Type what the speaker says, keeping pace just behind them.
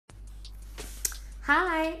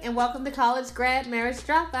Hi, and welcome to College Grad Marriage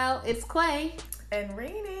Dropout. It's Quay. And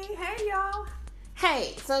Rini. Hey, y'all.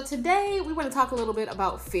 Hey, so today we want to talk a little bit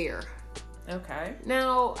about fear. Okay.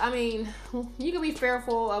 Now, I mean, you can be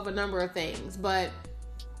fearful of a number of things, but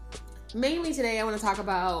mainly today I want to talk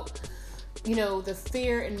about, the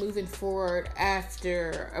fear in moving forward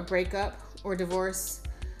after a breakup or divorce.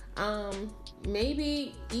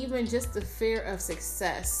 Maybe even just the fear of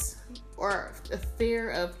success or the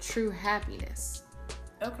fear of true happiness.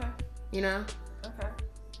 Okay. Okay.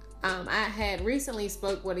 I had recently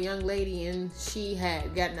spoke with a young lady, and she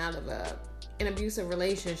had gotten out of an abusive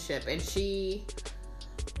relationship, and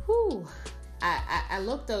I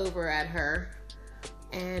looked over at her,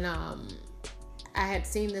 and I had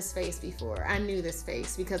seen this face before. I knew this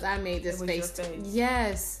face because I made this face. Your face.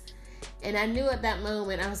 Yes. And I knew at that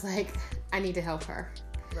moment, I was like, I need to help her.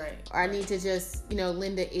 Right. Or I need to just,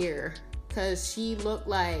 lend an ear, because she looked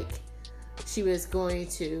like she was going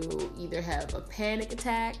to either have a panic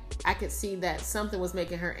attack. I could see that something was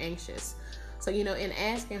making her anxious. So, in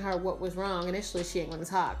asking her what was wrong, initially she ain't going to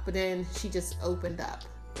talk, but then she just opened up,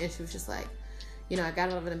 and she was just like, I got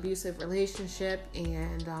out of an abusive relationship,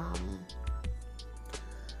 and,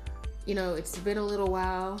 it's been a little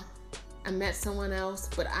while. I met someone else,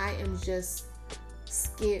 but I am just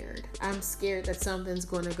scared. I'm scared that something's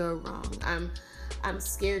going to go wrong. I'm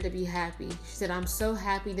scared to be happy. She said, I'm so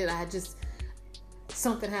happy that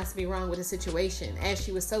something has to be wrong with the situation, as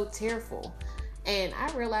she was so tearful. And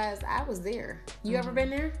I realized I was there. You ever been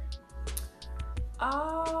there?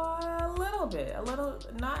 A little bit.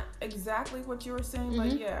 Not exactly what you were saying,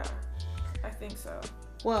 but yeah, I think so.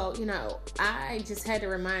 Well, I just had to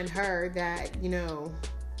remind her that,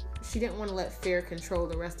 she didn't want to let fear control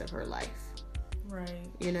the rest of her life. Right.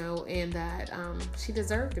 And that she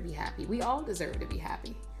deserved to be happy. We all deserve to be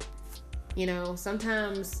happy.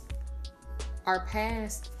 Sometimes our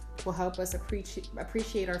past will help us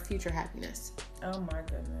appreciate our future happiness. Oh my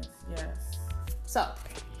goodness, yes. So,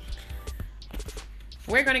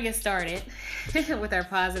 we're going to get started with our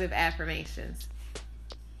positive affirmations.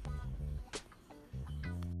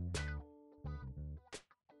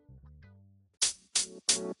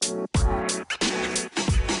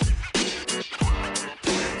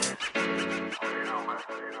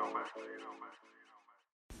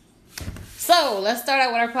 So, let's start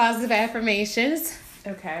out with our positive affirmations.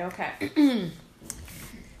 Okay.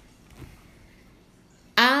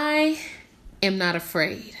 I am not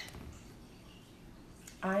afraid.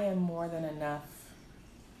 I am more than enough.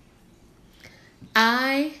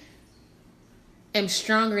 I am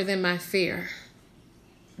stronger than my fear.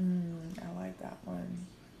 I like that one.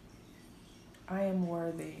 I am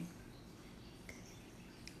worthy.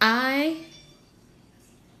 I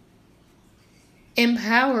am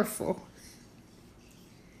powerful.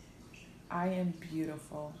 I am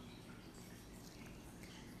beautiful.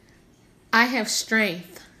 I have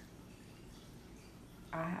strength.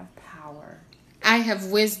 I have power. I have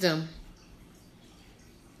wisdom.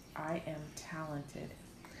 I am talented.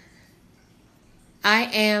 I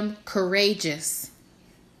am courageous.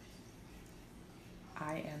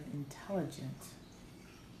 I am intelligent.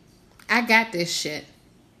 I got this shit.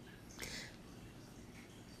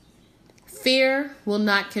 Fear will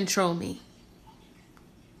not control me.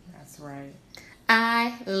 That's right.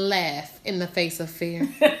 I laugh in the face of fear.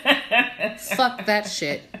 Fuck that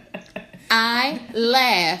shit. I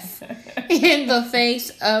laugh in the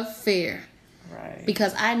face of fear. Right.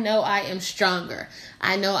 Because I know I am stronger.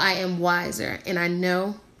 I know I am wiser. And I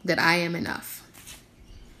know that I am enough.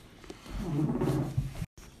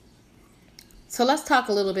 So let's talk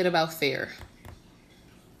a little bit about fear.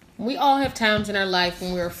 We all have times in our life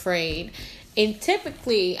when we're afraid. And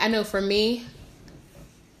typically, I know for me,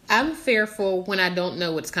 I'm fearful when I don't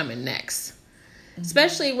know what's coming next. Mm-hmm.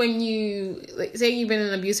 Especially when say you've been in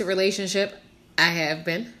an abusive relationship. I have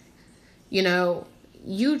been.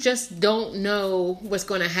 You just don't know what's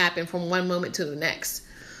going to happen from one moment to the next.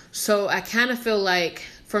 So I kind of feel like,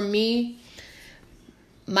 for me,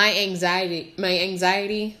 my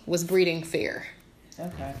anxiety was breeding fear.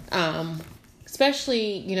 Okay.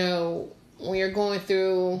 Especially, when you're going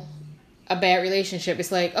through a bad relationship,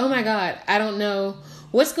 it's like, oh my God, I don't know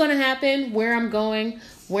what's going to happen, where I'm going,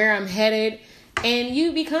 where I'm headed. And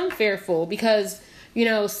you become fearful because,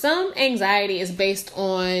 some anxiety is based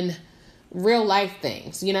on real life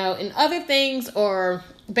things, and other things are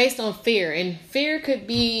based on fear. And fear could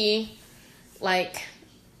be like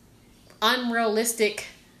unrealistic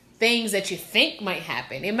things that you think might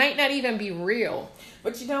happen. It might not even be real.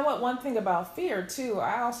 But you know what? One thing about fear, too,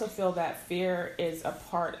 I also feel that fear is a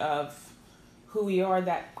part of who we are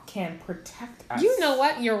that can protect us. You know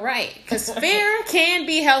what? You're right. Because fear can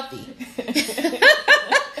be healthy.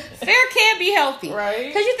 Fear can be healthy. Right.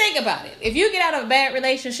 Because you think about it. If you get out of a bad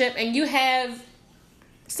relationship and you have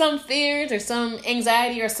some fears or some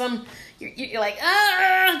anxiety or some, you're like,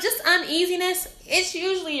 just uneasiness, it's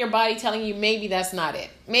usually your body telling you maybe that's not it.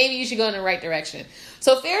 Maybe you should go in the right direction.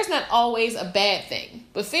 So fear is not always a bad thing.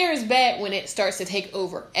 But fear is bad when it starts to take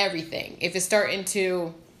over everything. If it's starting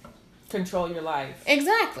to control your life.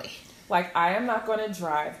 Exactly. Like, I am not going to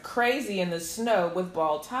drive crazy in the snow with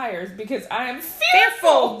bald tires because I am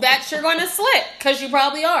fearful that you're going to slip, because you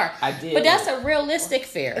probably are. I did. But that's a realistic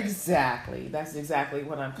fear. Exactly. That's exactly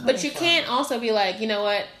what I'm coming But you from. can't also be like, you know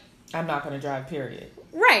what? I'm not going to drive, period.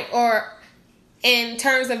 Right. Or in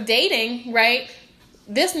terms of dating, right?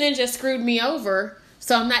 This ninja screwed me over,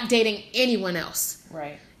 so I'm not dating anyone else.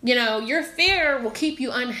 Right. You know, your fear will keep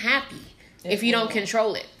you unhappy if you don't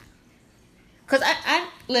control it. Because I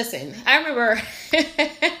listen, I remember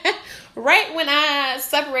right when I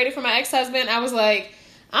separated from my ex-husband, I was like,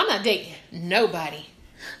 I'm not dating nobody.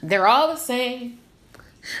 They're all the same.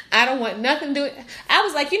 I don't want nothing to do with it. I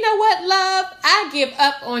was like, you know what, love? I give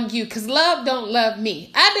up on you because love don't love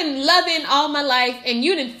me. I've been loving all my life and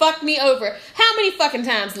you didn't fuck me over. How many fucking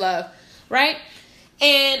times, love? Right?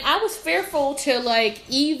 And I was fearful to like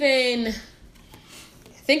even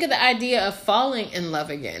think of the idea of falling in love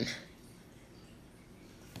again.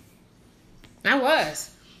 I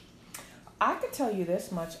was. I could tell you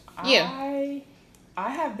this much. Yeah. I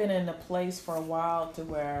have been in a place for a while to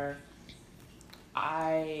where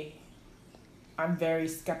I'm very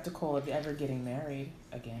skeptical of ever getting married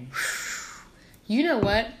again. You know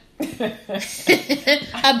what?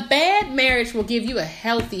 A bad marriage will give you a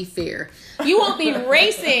healthy fear. You won't be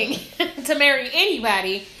racing to marry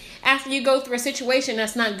anybody after you go through a situation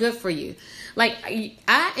that's not good for you. Like,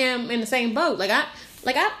 I am in the same boat. Like I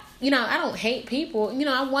don't hate people. You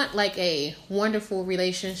know, I want like a wonderful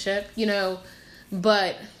relationship, you know,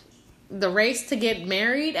 but the race to get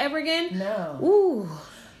married ever again? No. Ooh.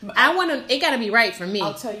 It gotta be right for me.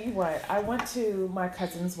 I'll tell you what, I went to my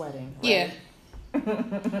cousin's wedding. Right?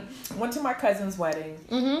 Yeah. Went to my cousin's wedding,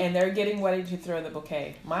 and they're getting ready to throw the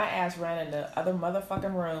bouquet. My ass ran in the other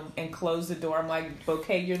motherfucking room and closed the door. I'm like,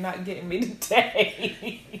 bouquet, you're not getting me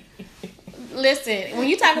today. Listen, when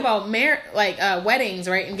you talk about weddings,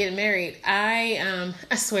 right, and getting married, I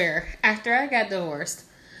swear, after I got divorced,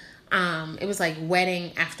 it was like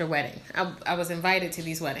wedding after wedding. I was invited to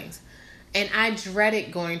these weddings, and I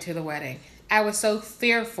dreaded going to the wedding. I was so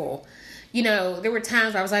fearful. You know, there were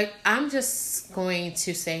times where I was like, I'm just going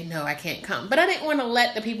to say, no, I can't come. But I didn't want to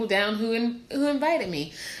let the people down who invited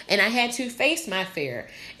me. And I had to face my fear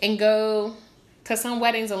and go to some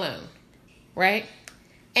weddings alone, right?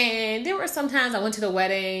 And there were some times I went to the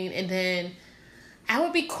wedding and then I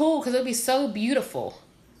would be cool because it would be so beautiful,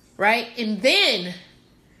 right? And then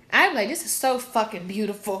I'd be like, this is so fucking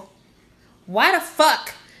beautiful. Why the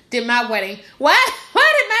fuck did my wedding, why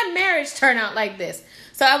did my marriage turn out like this?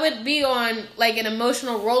 So I would be on like an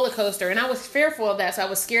emotional roller coaster, and I was fearful of that, so I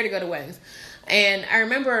was scared to go to weddings. And I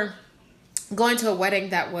remember going to a wedding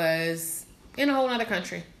that was in a whole other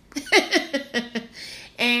country.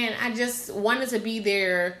 And I just wanted to be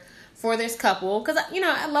there for this couple because, you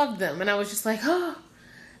know, I loved them. And I was just like, oh,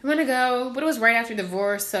 I'm going to go. But it was right after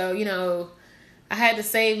divorce, so, you know, I had to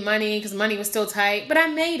save money because money was still tight. But I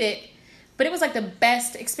made it. But it was like the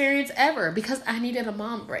best experience ever because I needed a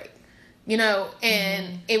mom break. You know,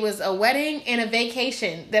 and it was a wedding and a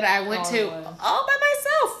vacation that I went to all by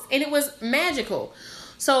myself. And it was magical.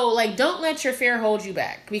 So, like, don't let your fear hold you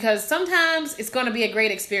back. Because sometimes it's going to be a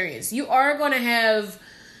great experience. You are going to have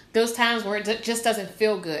those times where it just doesn't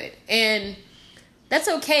feel good. And that's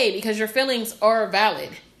okay because your feelings are valid.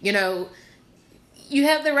 You know, you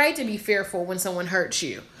have the right to be fearful when someone hurts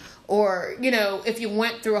you. Or, you know, if you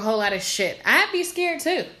went through a whole lot of shit. I'd be scared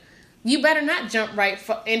too. You better not jump right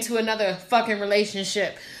into another fucking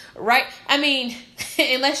relationship, right? I mean,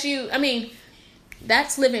 unless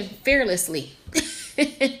that's living fearlessly.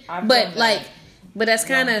 But that's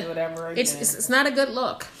kind of, it's not a good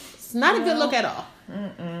look. It's not a good look at all.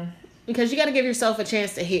 Because you got to give yourself a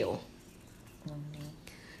chance to heal.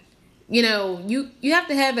 You know, you have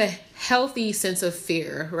to have a healthy sense of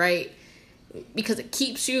fear, right? Because it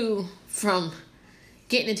keeps you from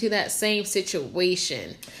getting into that same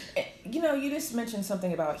situation. You know, you just mentioned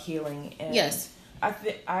something about healing. And yes.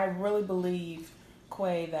 I really believe,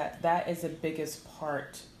 Quay, that is the biggest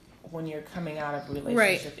part when you're coming out of a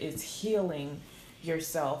relationship, right, is healing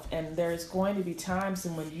yourself. And there's going to be times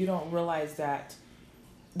when you don't realize that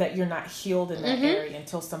you're not healed in that area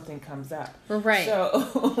until something comes up. Right.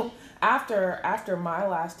 So after my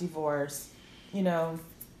last divorce, you know,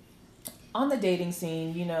 on the dating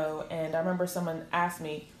scene, you know, and I remember someone asked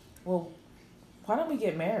me, well, why don't we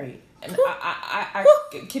get married? And I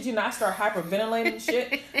kid you not, start hyperventilating and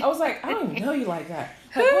shit. I was like, I don't even know you like that.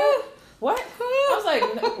 Like, what? I was like,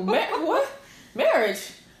 no, what?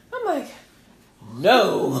 Marriage? I'm like,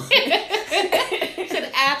 no.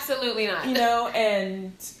 Said absolutely not. You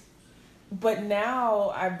know, but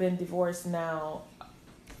now I've been divorced now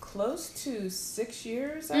close to 6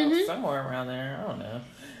 years, somewhere around there. I don't know.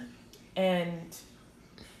 And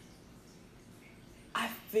I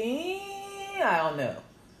don't know.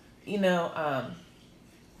 You know,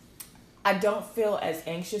 I don't feel as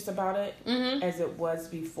anxious about it as it was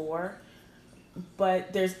before.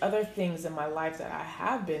 But there's other things in my life that I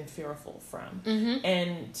have been fearful from.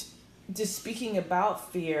 And just speaking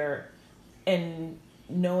about fear and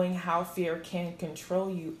knowing how fear can control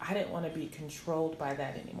you, I didn't want to be controlled by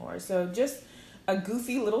that anymore. So just a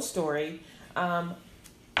goofy little story.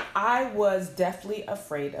 I was deathly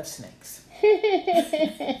afraid of snakes.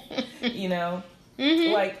 You know,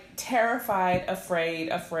 like terrified, afraid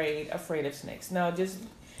of snakes. Now, just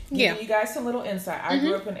give you guys some little insight. I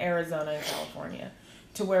grew up in Arizona and California,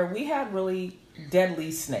 to where we had really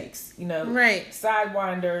deadly snakes. You know,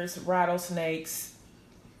 sidewinders, rattlesnakes,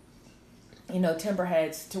 you know,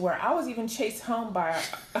 timberheads, to where I was even chased home by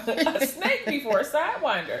a snake before, a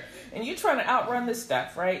sidewinder. And you're trying to outrun this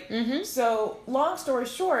stuff, right? So, long story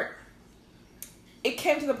short, it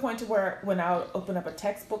came to the point to where when I would open up a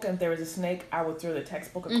textbook and if there was a snake, I would throw the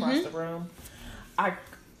textbook across the room.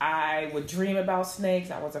 I would dream about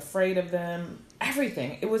snakes. I was afraid of them.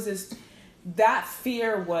 Everything. It was just, that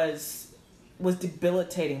fear was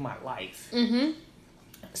debilitating my life.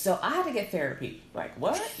 So I had to get therapy. Like,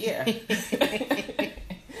 what? Yeah.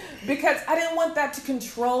 Because I didn't want that to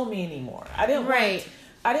control me anymore. I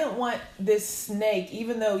didn't want this snake,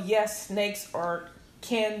 even though, yes, snakes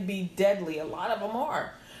can be deadly. A lot of them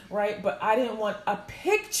are, right? But I didn't want a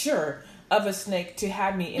picture of a snake to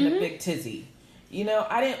have me in a big tizzy. You know,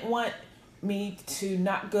 I didn't want me to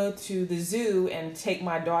not go to the zoo and take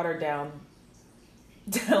my daughter down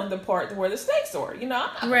the part where the snakes are. You know,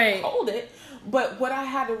 I'm not going to hold it. But what I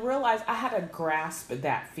had to realize, I had to grasp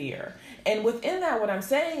that fear. And within that, what I'm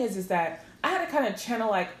saying is that I had to kind of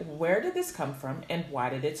channel, like, where did this come from and why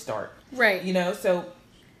did it start? Right. You know, so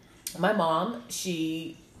my mom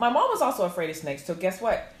was also afraid of snakes. So guess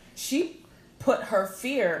what? She put her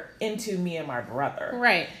fear into me and my brother.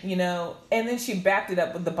 Right. You know, and then she backed it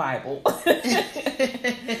up with the Bible.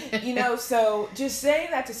 You know, so just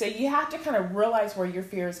saying that to say you have to kind of realize where your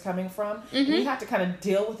fear is coming from. And you have to kind of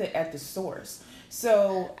deal with it at the source.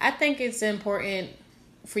 So I think it's important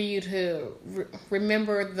for you to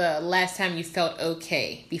remember the last time you felt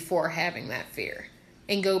okay before having that fear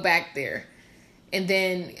and go back there. And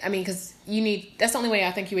then, I mean, because that's the only way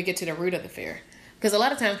I think you would get to the root of the fear. Because a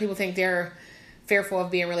lot of times people think they're fearful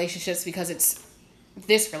of being in relationships because it's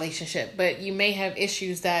this relationship, but you may have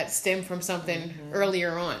issues that stem from something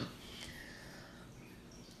earlier on.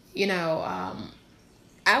 You know,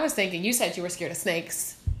 I was thinking, you said you were scared of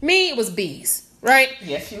snakes. Me, it was bees, right?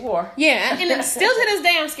 Yes, you were. Yeah, and still to this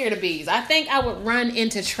day, I'm scared of bees. I think I would run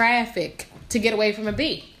into traffic to get away from a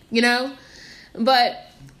bee, you know?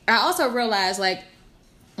 But I also realized, like,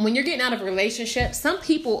 when you're getting out of a relationship, some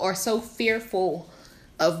people are so fearful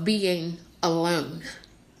of being alone,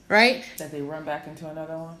 right? That they run back into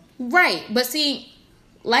another one? Right. But see,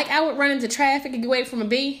 like I would run into traffic and get away from a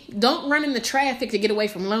bee, don't run into traffic to get away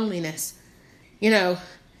from loneliness. You know,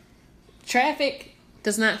 traffic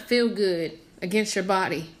does not feel good against your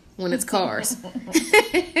body when it's cars.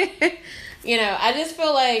 You know, I just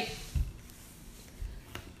feel like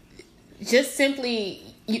just simply,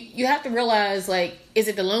 you have to realize, like, is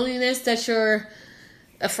it the loneliness that you're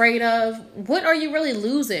afraid of? What are you really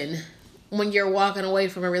losing when you're walking away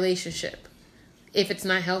from a relationship? If it's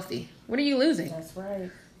not healthy, what are you losing? That's right.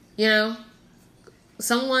 You know,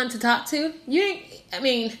 someone to talk to.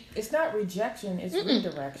 It's not rejection, it's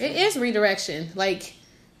redirection. It is redirection. Like,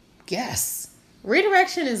 yes,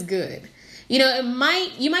 redirection is good. You know,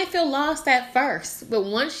 you might feel lost at first, but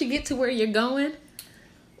once you get to where you're going,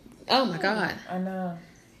 oh my God. I know.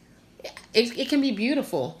 It can be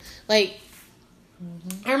beautiful. Like,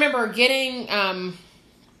 I remember getting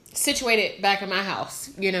situated back in my house,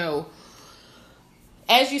 you know,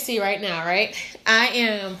 as you see right now, right? I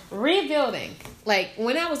am rebuilding. Like,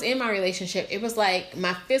 when I was in my relationship, it was like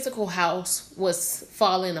my physical house was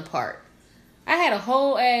falling apart. I had a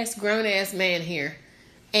whole ass, grown ass man here,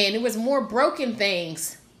 and it was more broken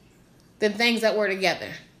things than things that were together.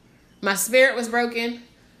 My spirit was broken.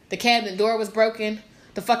 The cabinet door was broken.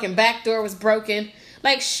 The fucking back door was broken.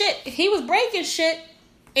 Like, shit, he was breaking shit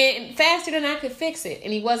and faster than I could fix it.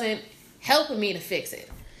 And he wasn't helping me to fix it.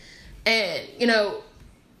 And, you know,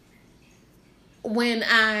 when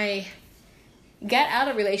I got out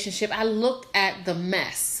of a relationship, I looked at the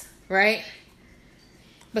mess, right?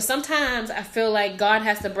 But sometimes I feel like God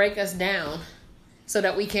has to break us down so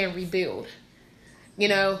that we can rebuild. You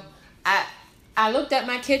know, I looked at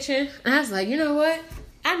my kitchen and I was like, you know what?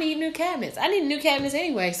 I need new cabinets. I need new cabinets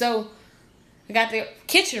anyway. So I got the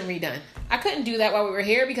kitchen redone. I couldn't do that while we were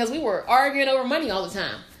here because we were arguing over money all the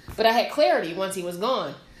time. But I had clarity once he was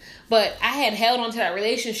gone. But I had held on to that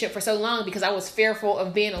relationship for so long because I was fearful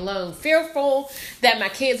of being alone. Fearful that my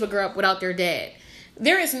kids would grow up without their dad.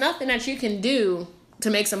 There is nothing that you can do to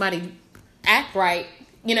make somebody act right,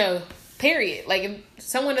 you know, period. Like, if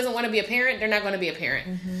someone doesn't want to be a parent, they're not going to be a parent.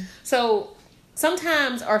 Mm-hmm. So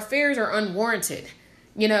sometimes our fears are unwarranted.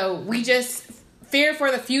 You know, we just fear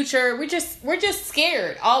for the future. We're just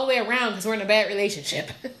scared all the way around because we're in a bad relationship.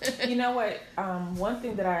 You know what? One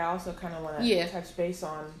thing that I also kind of want to touch base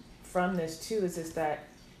on from this too is that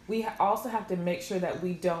we also have to make sure that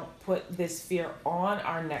we don't put this fear on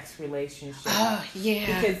our next relationship. Oh,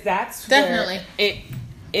 yeah. Because that's definitely where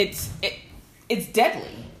it's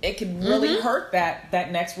deadly. It can really hurt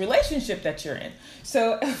that next relationship that you're in.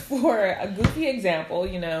 So for a goofy example,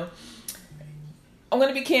 you know, I'm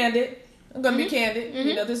going to be candid.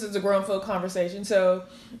 You know, this is a grown folk conversation. So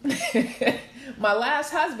my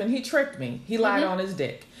last husband, he tricked me. He lied on his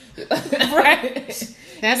dick. Right.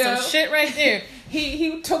 That's some shit right there.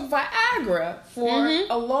 He took Viagra for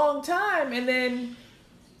a long time, and then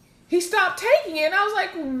he stopped taking it, and I was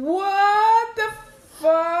like, what the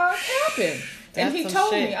fuck happened? And he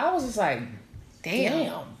told me. I was just like,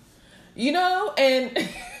 damn. You know, and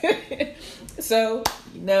so,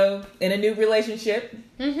 you know, in a new relationship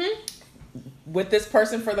with this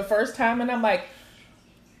person for the first time, and I'm like,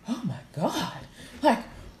 oh my God. Like,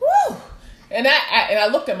 woo. And I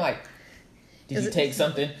looked at him like, did you take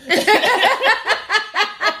something? And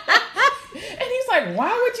he's like,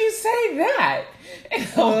 why would you say that? And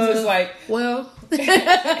I was just like, well.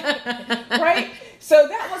 Right? So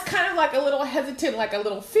that was kind of like a little hesitant, like a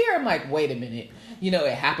little fear. I'm like, wait a minute. You know,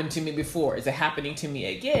 it happened to me before. Is it happening to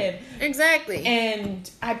me again? Exactly. And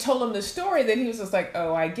I told him the story. Then he was just like,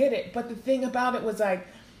 oh, I get it. But the thing about it was like,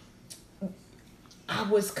 I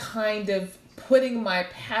was kind of putting my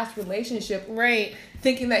past relationship, right,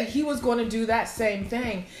 thinking that he was going to do that same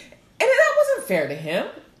thing. And that wasn't fair to him.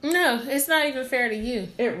 No, it's not even fair to you.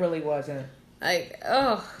 It really wasn't. Like,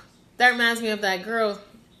 oh, that reminds me of that girl.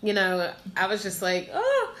 You know, I was just like,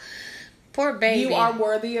 oh, poor baby. You are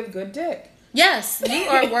worthy of good dick. Yes, you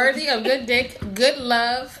are worthy of good dick, good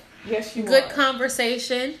love. Yes, you good are.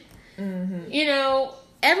 Conversation. Mm-hmm. You know,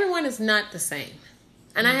 everyone is not the same.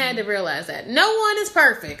 And I had to realize that. No one is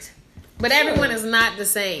perfect. But everyone is not the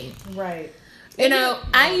same. Right. You know,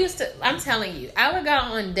 I'm telling you, I would go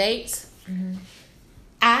on dates. Mm-hmm.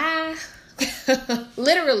 I,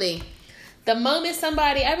 literally, the moment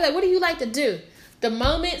somebody, I'd be like, what do you like to do? The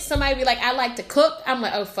moment somebody be like, I like to cook, I'm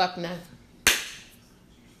like, oh, fuck no.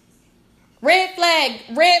 Red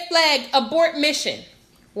flag, abort mission.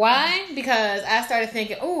 Why? Because I started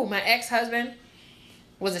thinking, oh, my ex-husband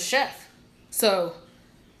was a chef. So,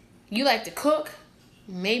 you like to cook?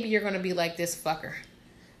 Maybe you're going to be like this fucker.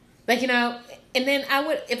 Like, you know, and then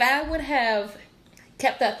if I would have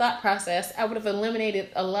kept that thought process, I would have eliminated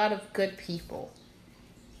a lot of good people.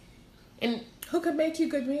 And who could make you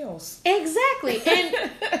good meals? Exactly.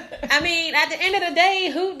 And I mean, at the end of the day,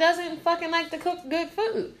 who doesn't fucking like to cook good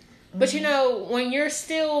food? But you know, when you're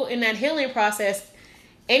still in that healing process,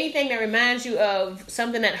 anything that reminds you of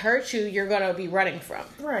something that hurt you, you're going to be running from.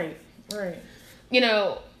 Right. You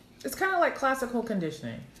know, it's kind of like classical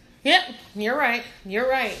conditioning. Yep, you're right.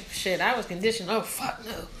 Shit, I was conditioned. Oh, fuck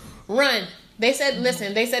no. Run. They said,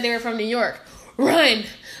 listen, they said they were from New York. Run.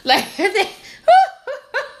 Like,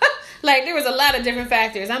 like there was a lot of different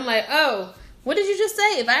factors. I'm like, oh, what did you just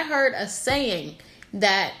say? If I heard a saying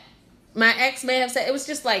that my ex may have said, it was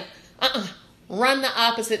just like, run the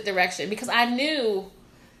opposite direction. Because I knew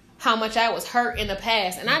how much I was hurt in the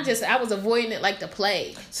past. And I was avoiding it like the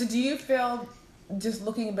plague. So do you feel, just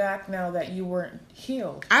looking back now, that you weren't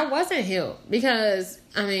healed? I wasn't healed because,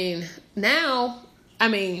 now I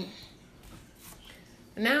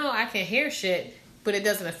can hear shit, but it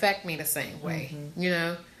doesn't affect me the same way. Mm-hmm. You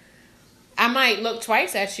know, I might look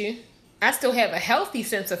twice at you. I still have a healthy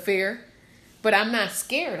sense of fear, but I'm not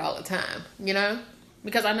scared all the time, you know,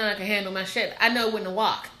 because I know I can handle my shit. I know when to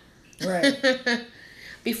walk. Right.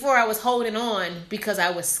 Before I was holding on because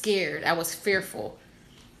I was scared. I was fearful.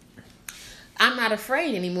 I'm not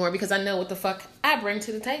afraid anymore because I know what the fuck I bring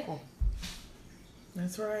to the table.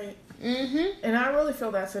 That's right. Mm-hmm. And I really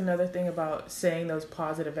feel that's another thing about saying those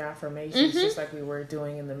positive affirmations, just like we were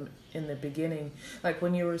doing in the beginning. Like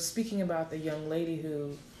when you were speaking about the young lady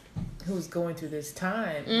who's going through this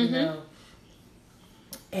time, you know,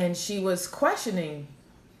 and she was questioning.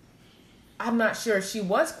 I'm not sure if she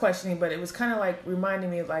was questioning, but it was kind of like reminding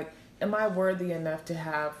me, like, am I worthy enough to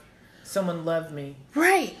have someone love me?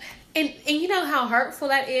 Right. And you know how hurtful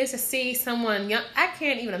that is to see someone young. I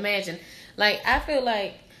can't even imagine. Like, I feel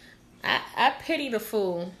like I pity the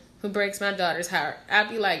fool who breaks my daughter's heart. I'd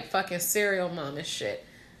be like fucking serial mom and shit.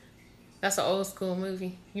 That's an old school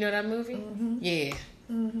movie. You know that movie? Mm-hmm. Yeah.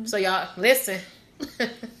 Mm-hmm. So y'all, listen.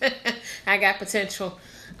 I got potential.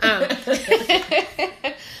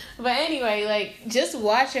 But anyway, like, just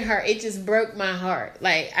watching her, it just broke my heart.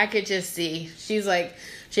 Like, I could just see. She's like,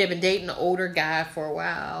 she had been dating an older guy for a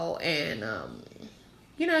while. And,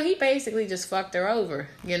 you know, he basically just fucked her over,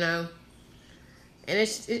 you know. And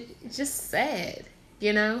it's just sad,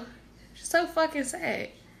 you know. It's so fucking sad.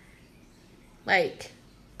 Like,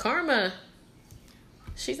 karma,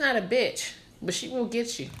 she's not a bitch, but she will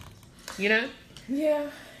get you, you know. Yeah.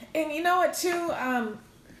 And you know what, too?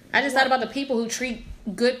 I just thought about the people who treat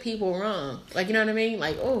good people wrong. Like, you know what I mean?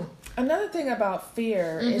 Like, oh. Another thing about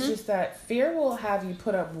fear is just that fear will have you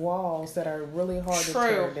put up walls that are really hard to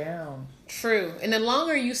tear down. True. And the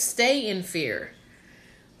longer you stay in fear,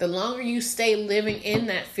 the longer you stay living in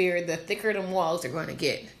that fear, the thicker the walls are going to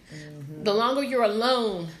get. Mm-hmm. The longer you're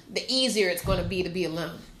alone, the easier it's going to be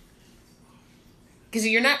alone. Because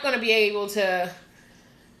you're not going to be able to,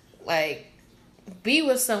 like, be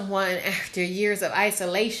with someone after years of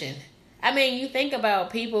isolation. I mean, you think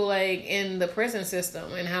about people like in the prison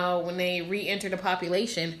system and how when they re-enter the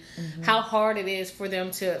population, how hard it is for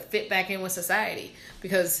them to fit back in with society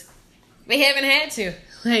because they haven't had to.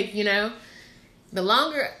 Like, you know, the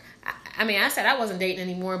longer, I mean, I said I wasn't dating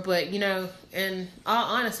anymore, but, you know, in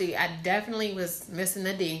all honesty, I definitely was missing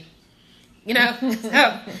the D. You know, so, you know, when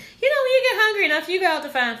you get hungry enough, you go out to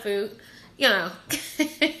find food, you know.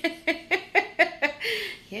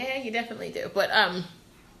 Yeah, you definitely do. But,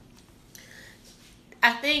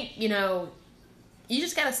 I think, you know, you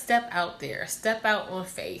just gotta step out there. Step out on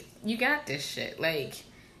faith. You got this shit. Like,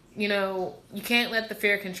 you know, you can't let the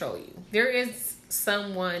fear control you. There is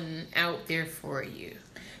someone out there for you.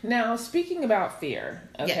 Now, speaking about fear,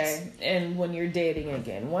 okay, yes. And when you're dating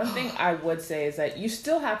again, one thing I would say is that you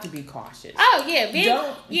still have to be cautious. Oh,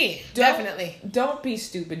 yeah. Definitely. Don't be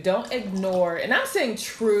stupid. Don't ignore, and I'm saying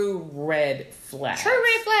true red flags. True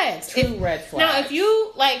red flags. Red flags. Now, if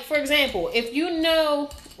you, like, for example, if you know,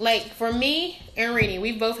 like, for me and Rini,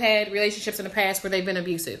 we've both had relationships in the past where they've been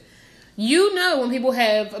abusive. You know when people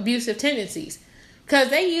have abusive tendencies because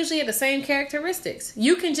they usually have the same characteristics.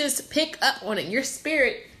 You can just pick up on it. Your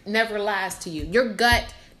spirit never lies to you. Your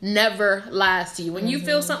gut never lies to you. When you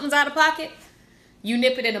feel something's out of pocket, you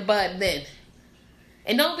nip it in the bud then.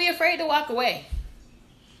 And don't be afraid to walk away.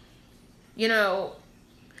 You know,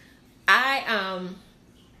 I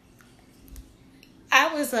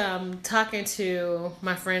was talking to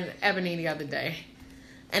my friend Ebony the other day,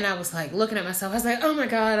 and I was like looking at myself. I was like, oh my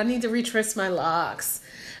God, I need to retwist my locks.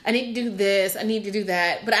 I need to do this. I need to do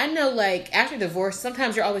that. But I know, like, after divorce,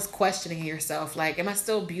 sometimes you're always questioning yourself. Like, am I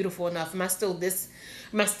still beautiful enough? Am I still this?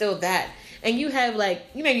 Am I still that? And you have, like,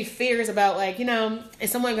 you maybe fears about, like, you know, is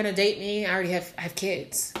someone going to date me? I have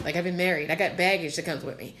kids. Like, I've been married. I got baggage that comes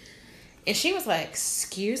with me. And she was like,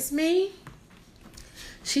 excuse me?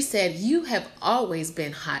 She said, you have always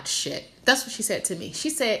been hot shit. That's what she said to me. She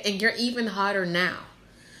said, and you're even hotter now.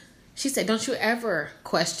 She said, don't you ever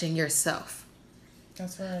question yourself.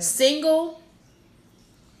 That's right. Single,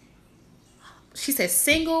 she said,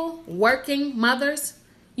 single working mothers,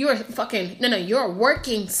 you're a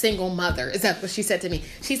working single mother. Is that what she said to me?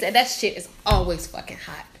 She said, that shit is always fucking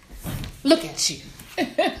hot. Look at you.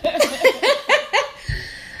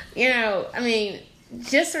 You know, I mean,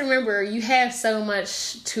 just remember you have so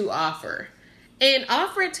much to offer. And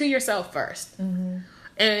offer it to yourself first. Mm-hmm.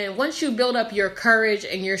 And once you build up your courage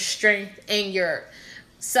and your strength and your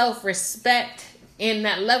self-respect in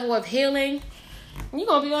that level of healing, you're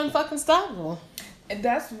going to be unfucking stoppable. And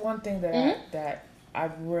that's one thing that that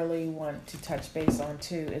I really want to touch base on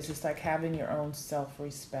too, is just like having your own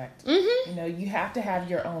self-respect. Mm-hmm. You know, you have to have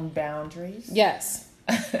your own boundaries. Yes.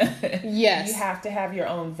 Yes. You have to have your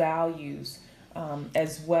own values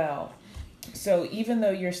as well. So even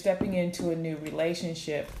though you're stepping into a new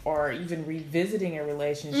relationship or even revisiting a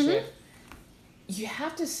relationship, you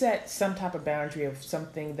have to set some type of boundary of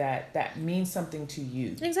something that means something to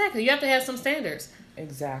you. Exactly. You have to have some standards.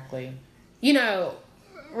 Exactly. You know,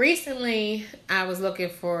 recently I was looking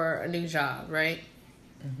for a new job, right?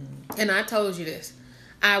 Mm-hmm. And I told you this.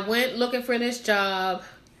 I went looking for this job.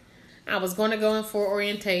 I was going to go in for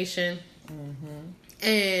orientation. Mm-hmm.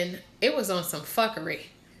 And it was on some fuckery.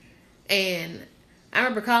 And I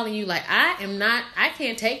remember calling you like, I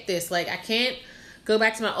can't take this. Like, I can't go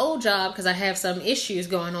back to my old job because I have some issues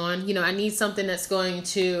going on. You know, I need something that's going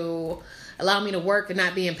to allow me to work and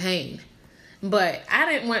not be in pain. But I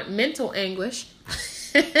didn't want mental anguish.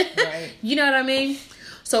 Right. You know what I mean?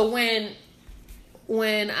 So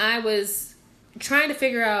when I was trying to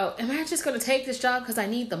figure out, am I just going to take this job because I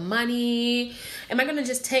need the money? Am I going to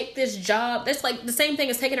just take this job? That's like the same thing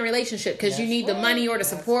as taking a relationship because you need the money or the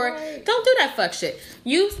support. Right. Don't do that fuck shit.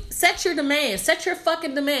 You set your demands. Set your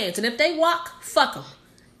fucking demands. And if they walk, fuck them.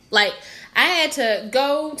 Like, I had to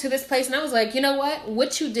go to this place and I was like, you know what?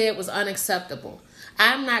 What you did was unacceptable.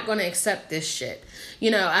 I'm not going to accept this shit. You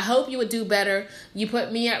know, I hope you would do better. You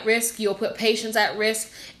put me at risk. You'll put patients at risk.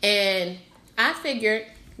 And I figured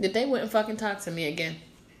that they wouldn't fucking talk to me again.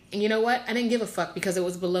 And you know what? I didn't give a fuck because it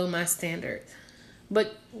was below my standard.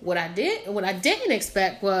 But what I didn't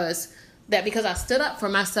expect was that because I stood up for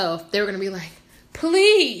myself, they were going to be like,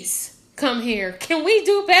 please come here. Can we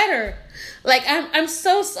do better? Like, I'm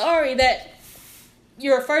so sorry that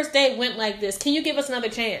your first date went like this. Can you give us another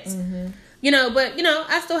chance? Mm-hmm. You know, but, you know,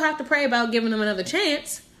 I still have to pray about giving them another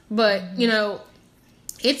chance. But, you know,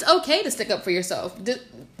 it's okay to stick up for yourself.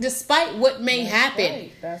 Despite what may happen.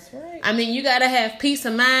 Right. That's right. I mean, you got to have peace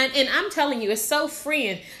of mind. And I'm telling you, it's so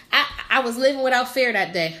freeing. I was living without fear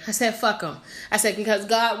that day. I said, fuck them. I said, because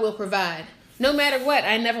God will provide. No matter what,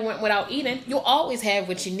 I never went without eating. You'll always have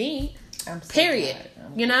what you need. Period.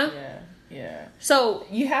 You know? Yeah. So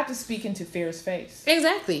you have to speak into fear's face.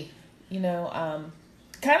 Exactly. You know,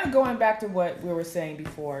 kind of going back to what we were saying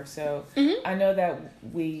before. So I know that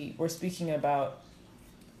we were speaking about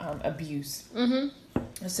abuse.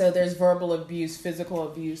 Mm-hmm. So there's verbal abuse, physical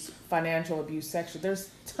abuse, financial abuse, sexual. There's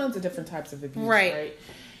tons of different types of abuse, right?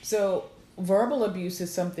 So verbal abuse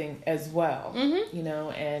is something as well, you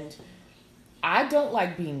know, and I don't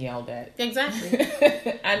like being yelled at. Exactly.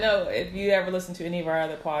 I know if you ever listen to any of our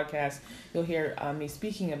other podcasts, you'll hear me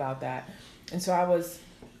speaking about that. And so I was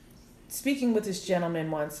speaking with this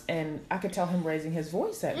gentleman once, and I could tell him raising his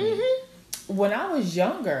voice at me. Mm-hmm. When I was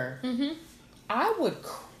younger, I would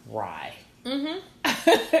cry. Mm-hmm.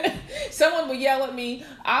 Someone would yell at me,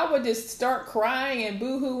 I would just start crying and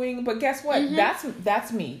boo-hooing. But guess what?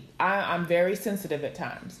 That's me. I'm very sensitive at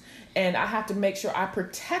times, and I have to make sure I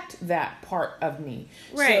protect that part of me.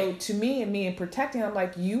 Right. So to me and protecting, I'm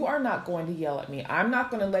like, you are not going to yell at me. I'm not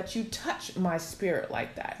going to let you touch my spirit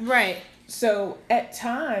like that. Right. So at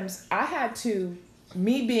times I had to,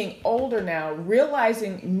 me being older now,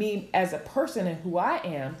 realizing me as a person and who I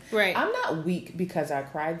am, right. I'm not weak because I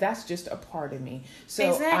cried. That's just a part of me.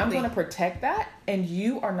 So I'm going to protect that, and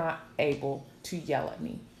you are not able to yell at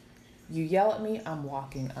me. You yell at me, I'm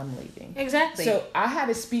walking, I'm leaving. Exactly. So I had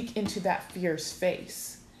to speak into that fear's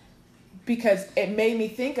face, because it made me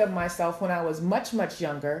think of myself when I was much, much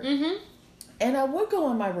younger. Mm-hmm. And I would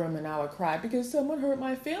go in my room and I would cry because someone hurt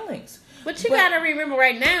my feelings. But you got to remember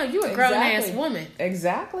right now, you're a grown-ass woman.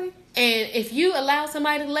 Exactly. And if you allow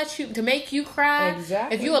somebody to make you cry,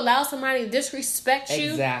 if you allow somebody to disrespect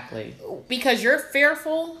you, because you're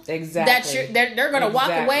fearful that they're going to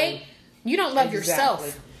walk away, you don't love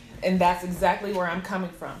yourself. And that's exactly where I'm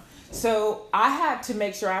coming from. So I had to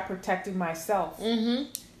make sure I protected myself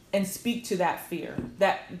and speak to that fear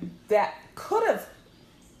that could have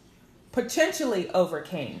potentially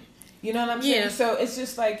overcame. You know what I'm saying? So it's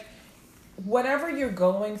just like, whatever you're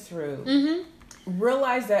going through,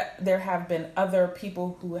 realize that there have been other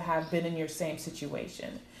people who have been in your same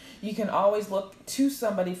situation. You can always look to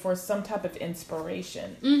somebody for some type of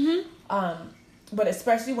inspiration. But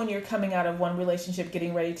especially when you're coming out of one relationship,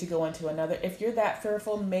 getting ready to go into another, if you're that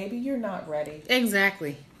fearful, maybe you're not ready.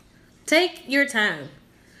 Exactly. Take your time.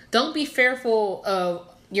 Don't be fearful of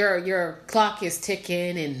your clock is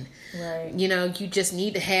ticking and, you know, you just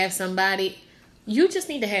need to have somebody. You just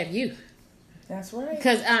need to have you. That's right.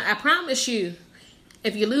 Because I promise you,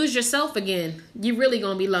 if you lose yourself again, you're really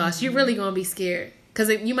going to be lost. You're really going to be scared. Because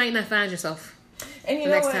you might not find yourself. And you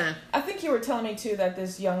know what? Time. I think you were telling me, too, that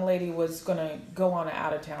this young lady was going to go on an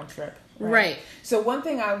out-of-town trip. Right. So one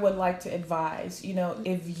thing I would like to advise, you know,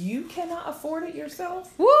 if you cannot afford it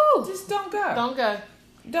yourself, just don't go.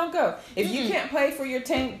 Don't go. If you can't pay for your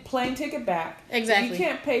plane ticket back, you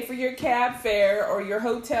can't pay for your cab fare or your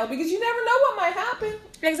hotel, because you never know what might happen.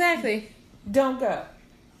 Exactly. Don't go.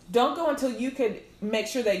 Don't go until you could make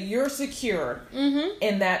sure that you're secure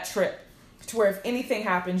in that trip. to where if anything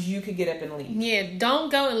happens, you could get up and leave. Yeah,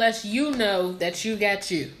 don't go unless you know that you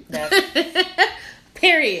got you.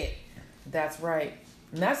 Period. That's right.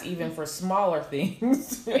 And that's even for smaller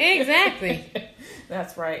things. Exactly.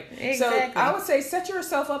 That's right. Exactly. So I would say set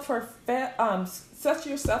yourself up for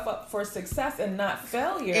success and not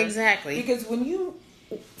failure. Exactly. Because when you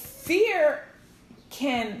fear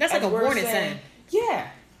can, that's like a warning sign. Yeah.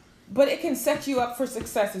 But it can set you up for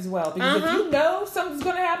success as well. Because if you know something's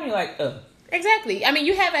going to happen, you're like, ugh. Exactly. I mean,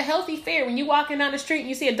 you have a healthy fear when you walking down the street and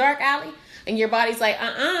you see a dark alley and your body's like,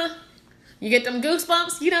 you get them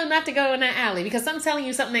goosebumps, you know not to go in that alley because something's telling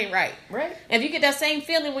you something ain't right. Right. If you get that same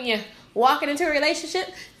feeling when you're walking into a relationship,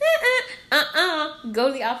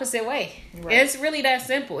 go the opposite way. Right. It's really that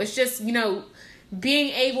simple. It's just, being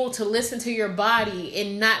able to listen to your body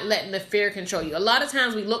and not letting the fear control you. A lot of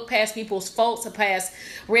times we look past people's faults or past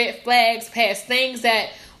red flags, past things that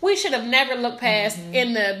we should have never looked past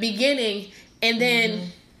in the beginning. And then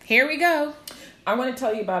here we go. I want to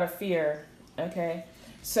tell you about a fear. Okay.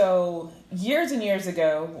 So years and years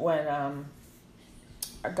ago when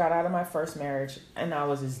I got out of my first marriage and I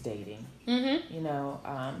was just dating,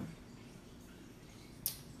 I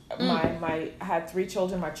had 3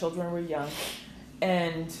 children. My children were young.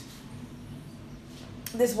 And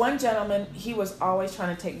this one gentleman, he was always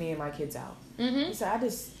trying to take me and my kids out. He said,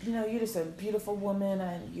 you're just a beautiful woman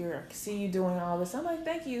and I see you doing all this. I'm like,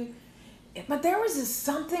 thank you. But there was just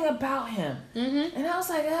something about him. And I was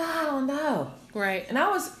like, I don't know. Right. And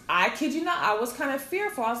I kid you not, I was kind of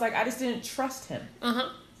fearful. I was like, I just didn't trust him.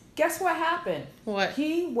 Guess what happened? What?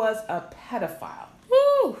 He was a pedophile.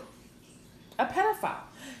 Woo! A pedophile.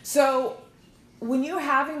 So when you're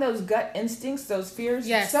having those gut instincts, those fears,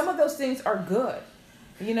 some of those things are good,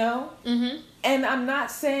 And I'm not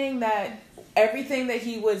saying that everything that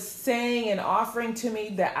he was saying and offering to me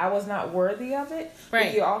that I was not worthy of it. Right.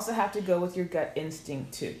 But you also have to go with your gut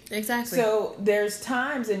instinct too. Exactly. So there's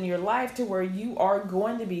times in your life to where you are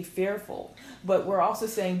going to be fearful, but we're also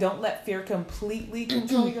saying don't let fear completely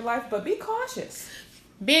control your life, but be cautious.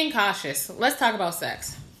 Being cautious. Let's talk about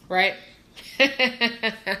sex, right?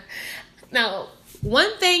 Now,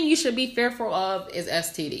 one thing you should be fearful of is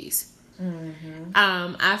STDs.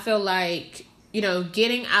 I feel like,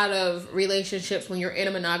 getting out of relationships when you're in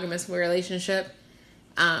a monogamous relationship,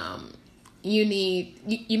 you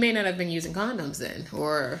may not have been using condoms then,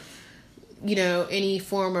 or, any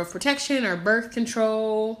form of protection or birth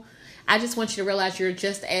control. I just want you to realize you're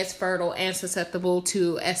just as fertile and susceptible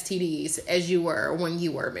to STDs as you were when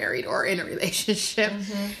you were married or in a relationship.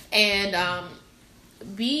 And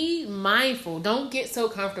be mindful. Don't get so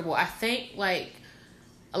comfortable. I think I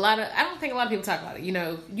don't think a lot of people talk about it.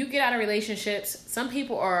 You get out of relationships. Some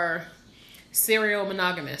people are serial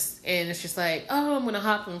monogamous, and it's just like, oh, I'm going to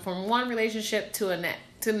hop from one relationship to the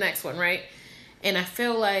next one, right? And I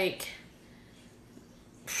feel like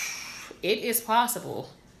it is possible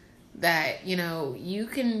that, you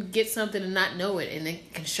can get something and not know it, and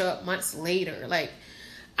it can show up months later. Like,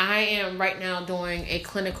 I am right now doing a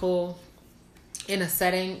clinical in a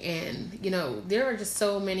setting, and, there are just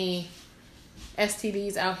so many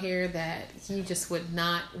STDs out here that you just would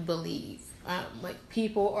not believe.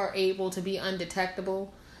 People are able to be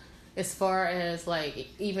undetectable as far as,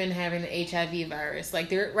 even having the HIV virus.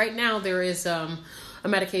 Right now there is a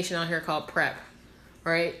medication out here called PrEP,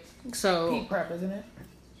 right? So PrEP, isn't it?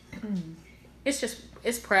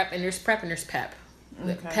 It's PrEP, and there's PrEP and there's PEP.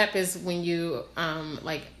 Okay. PEP is when you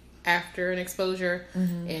after an exposure,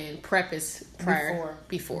 and PrEP is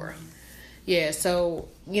before. Yeah, so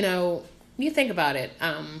you think about it.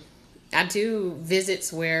 I do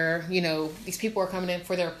visits where these people are coming in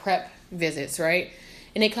for their PrEP visits, right?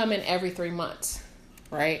 And they come in every 3 months,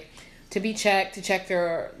 right, to be checked, to check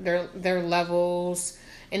their levels.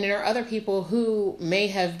 And there are other people who may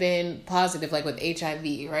have been positive, like with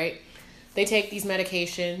HIV, right? They take these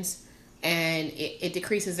medications and it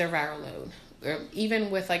decreases their viral load. Or even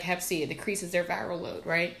with Hep C, it decreases their viral load,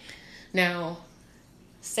 right? Now,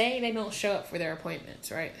 say they don't show up for their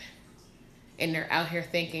appointments, right? And they're out here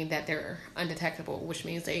thinking that they're undetectable, which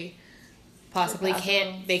means they possibly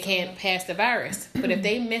can't pass the virus. But if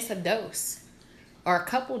they miss a dose or a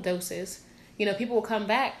couple doses, people will come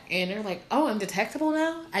back and they're like, oh, I'm detectable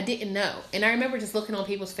now? I didn't know. And I remember just looking on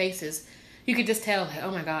people's faces. You could just tell,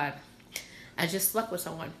 oh my God, I just slept with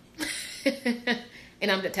someone.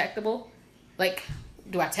 And I'm detectable.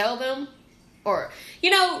 Do I tell them? Or,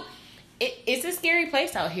 it's a scary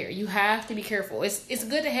place out here. You have to be careful. It's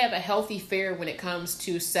good to have a healthy fear when it comes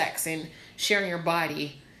to sex and sharing your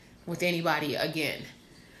body with anybody again.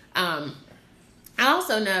 I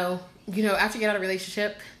also know, after you get out of a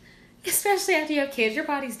relationship, especially after you have kids, your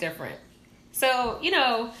body's different. So, you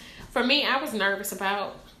know, for me, I was nervous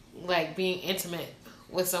about, like, being intimate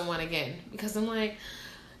with someone again. Because I'm like,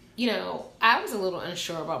 you know, I was a little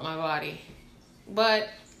unsure about my body. But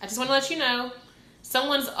I just want to let you know,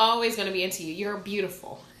 someone's always going to be into you. You're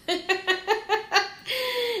beautiful. It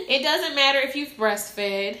doesn't matter if you've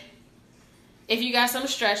breastfed, if you got some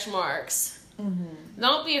stretch marks. Mm-hmm.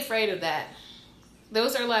 Don't be afraid of that.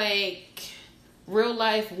 Those are like real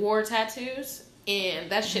life war tattoos, and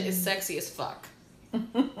that shit is sexy as fuck.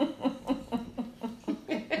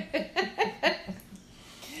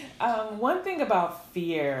 One thing about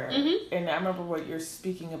fear, and I remember what you're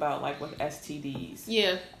speaking about, like with STDs.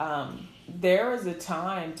 Yeah. There was a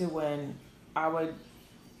time to when I would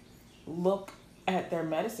look at their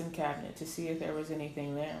medicine cabinet to see if there was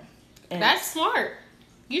anything there. And that's smart.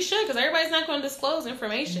 You should, because everybody's not going to disclose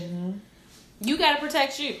information. You got to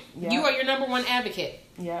protect you. Yeah. You are your number one advocate.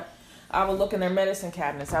 Yeah. I would look in their medicine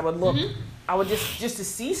cabinets. I would look. I would just to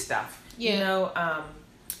see stuff. Yeah. You know.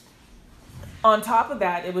 On top of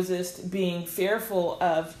that, it was just being fearful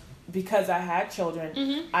of, because I had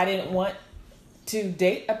children. I didn't want to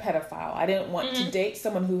date a pedophile. I didn't want to date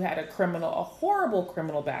someone who had a horrible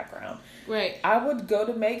criminal background. Right. I would go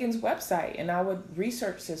to Megan's website and I would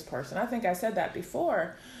research this person. I think I said that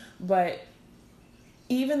before, but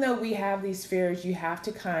even though we have these fears, you have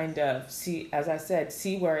to kind of see, as I said,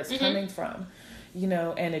 see where it's coming from, you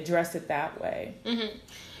know, and address it that way.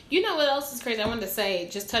 You know what else is crazy? I wanted to say,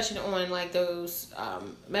 just touching on like those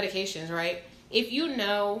medications, right? If you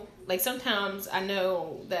know, like sometimes I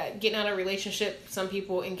know that getting out of a relationship, some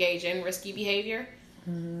people engage in risky behavior.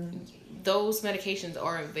 Those medications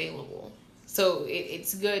are available. So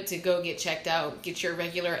it's good to go get checked out, get your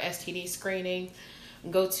regular STD screening,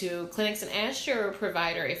 go to clinics and ask your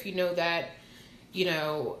provider if you know that, you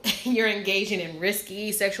know, you're engaging in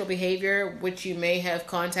risky sexual behavior, which you may have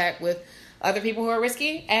contact with other people who are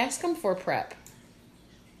risky. Ask them for PrEP.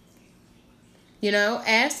 You know,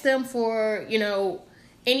 ask them for, you know,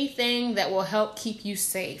 anything that will help keep you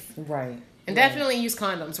safe. Right. And definitely use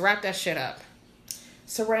condoms. Wrap that shit up.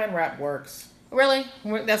 Saran wrap works. Really?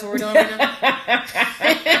 That's what we're doing right now?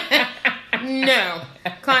 No.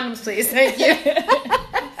 Condoms, please. Thank you.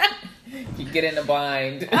 You get in the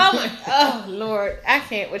bind. Oh, Lord. I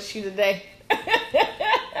can't with you today.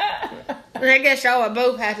 I guess y'all would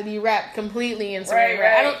both have to be wrapped completely in saran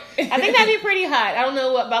wrap. I think that'd be pretty hot. I don't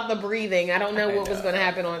know about the breathing. I don't know what was going to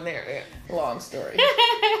happen on there. Long story.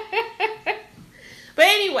 But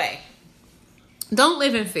anyway, don't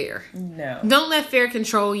live in fear. No. Don't let fear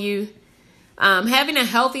control you. Having a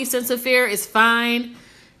healthy sense of fear is fine.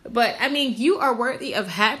 But, I mean, you are worthy of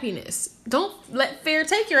happiness. Don't let fear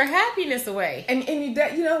take your happiness away. And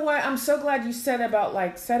you know what? I'm so glad you said it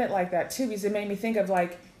like that, too, because it made me think of,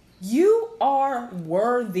 like, you are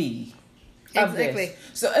worthy of this.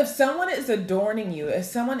 So if someone is adorning you, if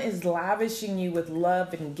someone is lavishing you with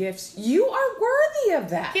love and gifts, you are worthy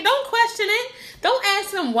of that. You don't question it. Don't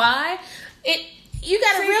ask them why. You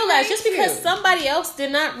got to realize, just because somebody else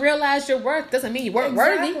did not realize your worth doesn't mean you weren't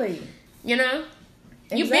worthy. You know?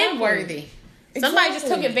 You've been worthy. Somebody just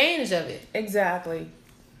took advantage of it. Exactly.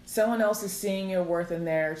 Someone else is seeing your worth and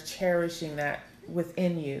they're cherishing that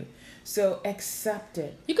within you. So accept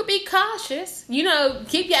it. You could be cautious. You know,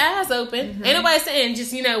 keep your eyes open. Ain't nobody saying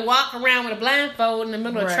just, you know, walk around with a blindfold in the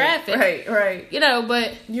middle of traffic. Right. You know,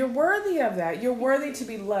 but you're worthy of that. You're worthy to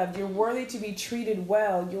be loved. You're worthy to be treated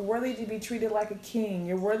well. You're worthy to be treated like a king.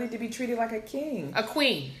 You're worthy to be treated like a king. A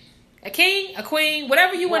queen. A king, a queen,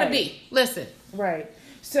 whatever you want to be. Listen. Right.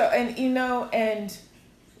 So, and you know, and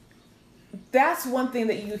that's one thing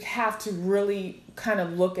that you have to really kind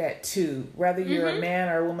of look at too. Whether you're a man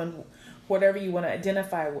or a woman, whatever you want to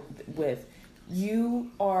identify with,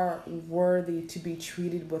 you are worthy to be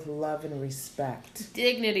treated with love and respect.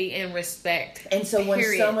 Dignity and respect. And so when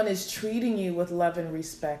someone is treating you with love and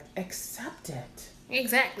respect, accept it.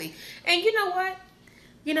 Exactly. And you know what?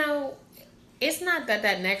 You know, it's not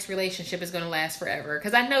that next relationship is going to last forever.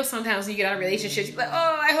 Because I know sometimes when you get out of relationships, you're like,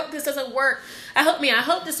 oh, I hope this doesn't work. I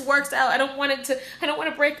hope this works out. I don't want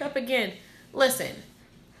to break up again. Listen,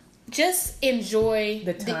 just enjoy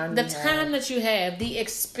the time that you have, the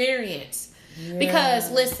experience. Yeah.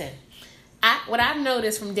 Because listen, what I've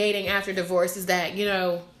noticed from dating after divorce is that, you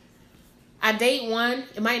know, I date one,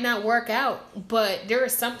 it might not work out, but there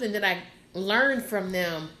is something that I learned from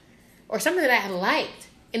them or something that I liked.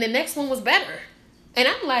 And the next one was better. And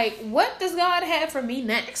I'm like, what does God have for me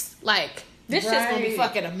next? Like, this shit's going to be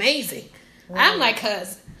fucking amazing. Right. I'm like,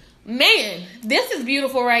 cuz, man, this is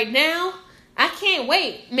beautiful right now. I can't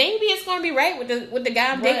wait. Maybe it's going to be right with the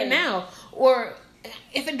guy I'm dating now. Or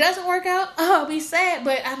if it doesn't work out, I'll be sad.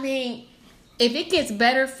 But, I mean, if it gets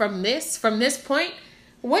better from this point,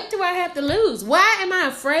 what do I have to lose? Why am I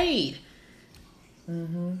afraid?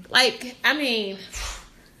 Like, I mean,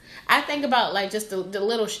 I think about like just the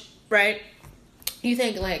little, right? You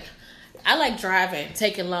think like, I like driving,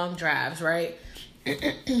 taking long drives, right?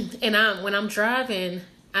 And when I'm driving,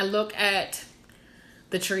 I look at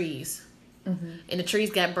the trees, and the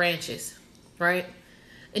trees got branches, right?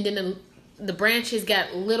 And then the branches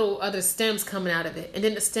got little other stems coming out of it, and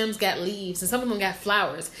then the stems got leaves, and some of them got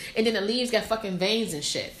flowers, and then the leaves got fucking veins and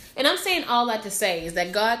shit. And I'm saying all that to say is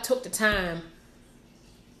that God took the time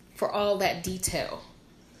for all that detail.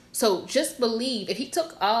 So just believe, if he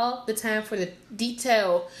took all the time for the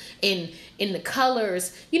detail in the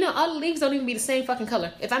colors, you know, all the leaves don't even be the same fucking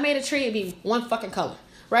color. If I made a tree, it'd be one fucking color,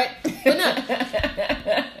 right? But no.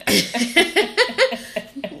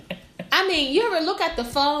 I mean, you ever look at the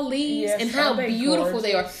fall leaves and how beautiful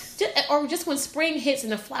they are? Or just when spring hits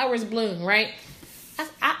and the flowers bloom, right?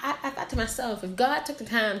 I thought to myself, if God took the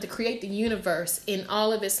time to create the universe in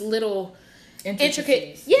all of its little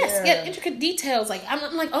intricate intricate details, like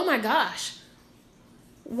I'm like, oh my gosh,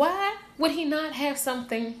 why would he not have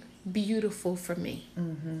something beautiful for me?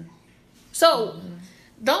 So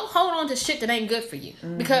don't hold on to shit that ain't good for you,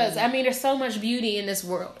 because I mean, there's so much beauty in this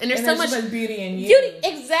world, and there's so much beauty in you.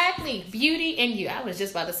 Beauty in you. I was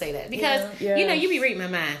just about to say that, because you know, you be reading my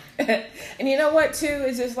mind. And you know what too,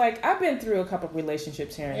 is just like, I've been through a couple of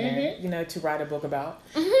relationships here and there, you know, to write a book about.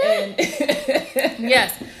 And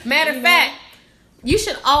yes, matter of fact, you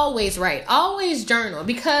should always write, always journal,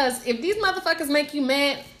 because if these motherfuckers make you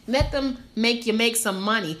mad, let them make you make some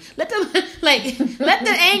money. Let them let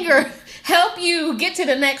the anger help you get to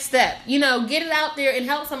the next step. You know, get it out there and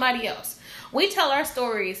help somebody else. We tell our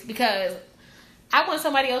stories because I want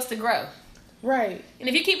somebody else to grow. Right. And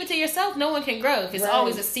if you keep it to yourself, no one can grow. It's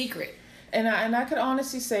always a secret. And I could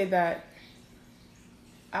honestly say that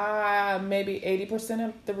maybe 80%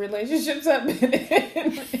 of the relationships I've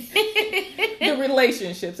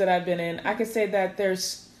been in, I could say that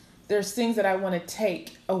there's things that I want to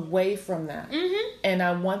take away from that, and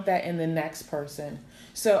I want that in the next person.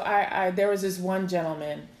 So I there was this one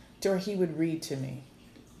gentleman to where he would read to me.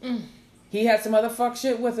 He had some other fuck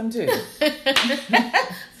shit with him too.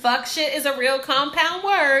 Fuck shit is a real compound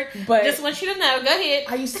word. But just want you to know. Go ahead.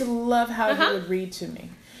 I used to love how he would read to me.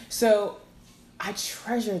 So I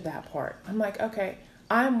treasured that part. I'm like, okay,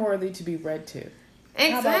 I'm worthy to be read to.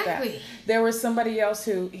 Exactly. How about that? There was somebody else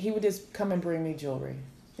who he would just come and bring me jewelry.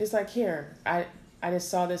 It's like, here, I just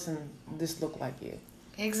saw this and this looked like you.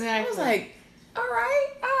 Exactly. I was like, all right,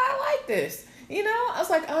 I like this. You know, I was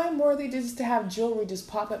like, I'm worthy just to have jewelry just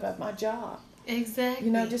pop up at my job. Exactly.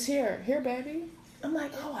 You know, just here, baby. I'm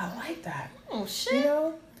like, oh, I like that. Oh, shit. You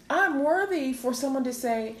know, I'm worthy for someone to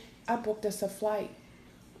say, I booked us a flight.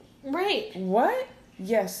 Right. What?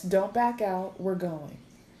 Yes, don't back out. We're going.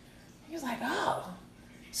 He was like, oh.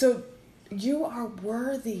 So you are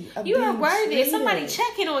worthy of You being are worthy treated. of somebody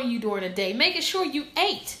checking on you during the day, making sure you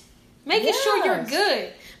ate, making sure you're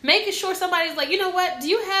good, making sure somebody's like, you know what? Do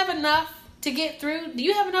you have enough to get through? Do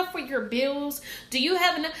you have enough for your bills? Do you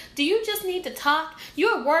have enough? Do you just need to talk? You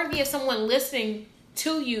are worthy of someone listening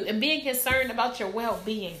to you and being concerned about your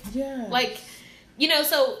well-being. Yeah. Like, you know,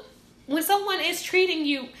 so when someone is treating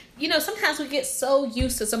you, you know, sometimes we get so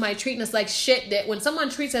used to somebody treating us like shit that when someone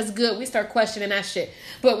treats us good, we start questioning that shit.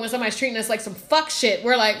 But when somebody's treating us like some fuck shit,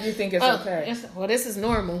 we're like, you think it's okay. Well, this is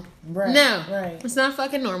normal. Right. No, right. It's not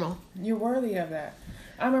fucking normal. You're worthy of that.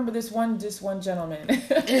 I remember this one gentleman.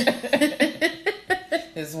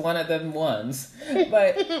 It's one of them ones.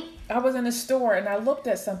 But I was in a store and I looked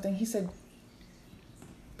at something. He said,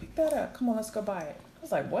 pick that up. Come on, let's go buy it. I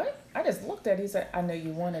was like, what? I just looked at it. He said, I know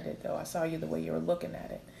you wanted it, though. I saw you the way you were looking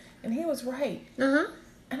at it. And he was right. Uh-huh.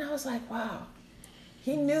 And I was like, wow.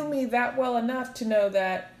 He knew me that well enough to know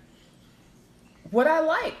that what I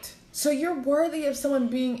liked. So you're worthy of someone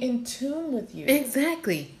being in tune with you.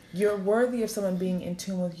 Exactly. You're worthy of someone being in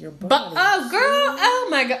tune with your body. But, oh, girl. Oh,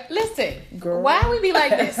 my God. Listen. Girl. Why we be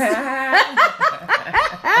like this?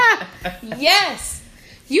 Yes.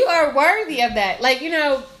 You are worthy of that. Like, you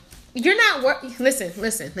know, you're not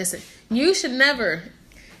Listen. You should never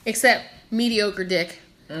accept mediocre dick.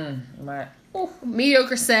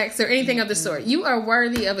 Mediocre sex or anything of the sort. You are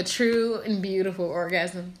worthy of a true and beautiful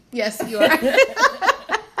orgasm. Yes, you are.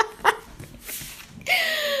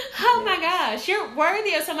 Oh my gosh, you're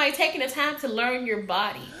worthy of somebody taking the time to learn your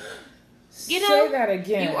body. You know, say that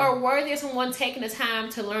again. You are worthy of someone taking the time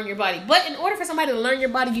to learn your body. But in order for somebody to learn your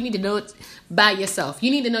body, you need to know it by yourself. You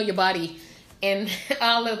need to know your body and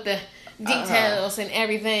all of the details and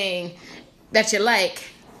everything that you like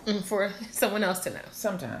for someone else to know.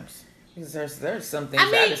 Sometimes. Because there's some things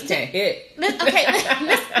I just can't hit. Okay,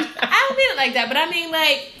 I don't mean it like that, but I mean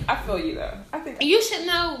like I feel you though. I think you should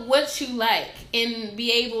know what you like and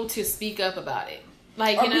be able to speak up about it.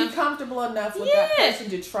 Like or be comfortable enough with that person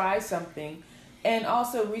to try something, and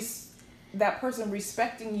also that person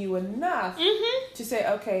respecting you enough to say,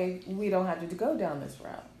 okay, we don't have to go down this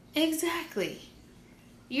route. Exactly.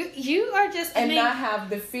 You are just not have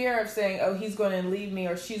the fear of saying, oh, he's going to leave me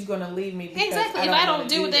or she's going to leave me because exactly. If I don't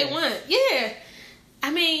do what they want,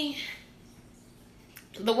 I mean,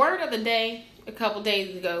 the word of the day a couple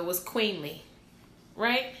days ago was queenly,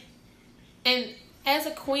 right? And as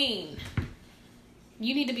a queen,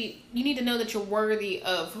 you need to know that you're worthy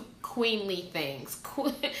of queenly things.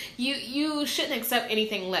 You shouldn't accept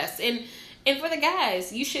anything less. And for the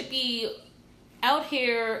guys, you should be out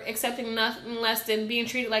here accepting nothing less than being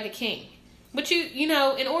treated like a king. But you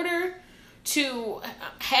know, in order to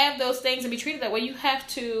have those things and be treated that way, you have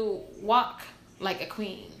to walk like a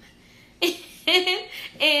queen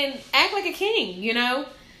and act like a king. You know,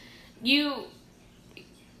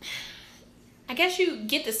 I guess you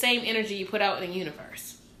get the same energy you put out in the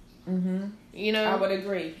universe. Mm-hmm. You know, I would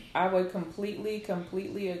agree. I would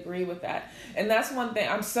completely agree with that. And that's one thing.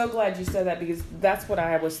 I'm so glad you said that, because that's what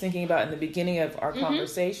I was thinking about in the beginning of our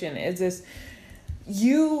conversation. Is this,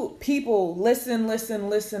 you people listen.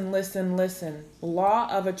 Law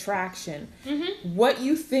of attraction. What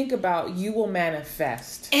you think about, you will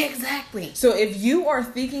manifest. Exactly. So if you are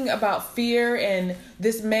thinking about fear and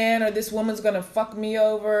this man or this woman's going to fuck me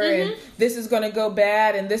over and this is going to go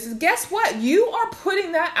bad and this is, guess what? You are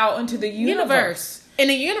putting that out into the universe. And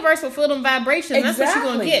the universe will feel them vibrations. Exactly. That's what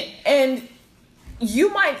you're going to get. And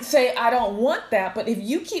you might say, I don't want that, but if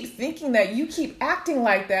you keep thinking that, you keep acting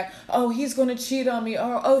like that, oh, he's going to cheat on me,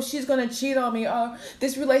 or oh, she's going to cheat on me, or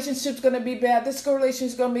this relationship's going to be bad, this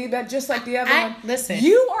relationship's going to be bad, just like the other one. Listen.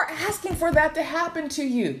 You are asking for that to happen to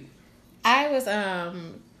you. I was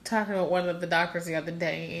talking with one of the doctors the other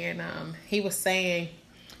day, and he was saying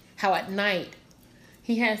how at night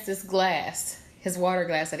he has this glass, his water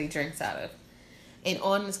glass that he drinks out of, and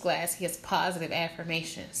on this glass he has positive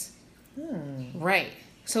affirmations. Right.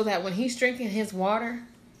 So that when he's drinking his water,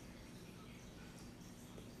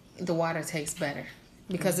 the water tastes better.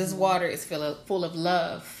 Because this water is full of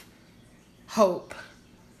love, hope,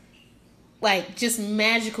 like just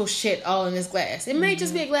magical shit all in this glass. It may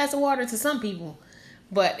just be a glass of water to some people,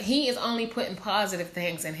 but he is only putting positive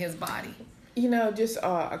things in his body. You know, just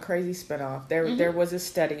a crazy spinoff. There was a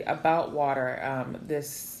study about water.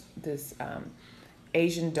 This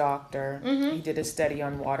Asian doctor, he did a study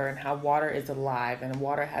on water and how water is alive and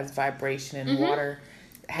water has vibration and water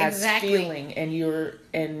has feeling,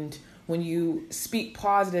 and when you speak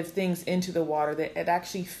positive things into the water, that it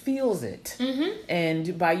actually feels it.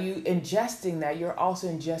 And by you ingesting that, you're also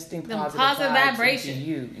ingesting positive vibration into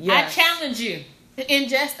you. Yes. I challenge you to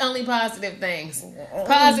ingest only positive things.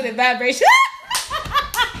 Positive vibration.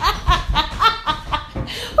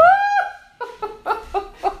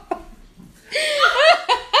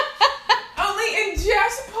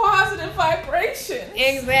 Positive vibration.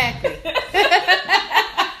 Exactly.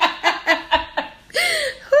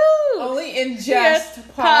 Only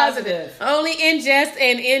ingest positive. Only ingest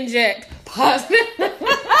and inject positive.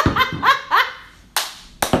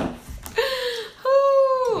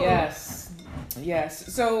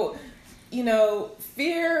 Yes. So, you know,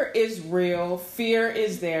 fear is real. Fear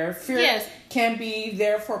is there. Fear can be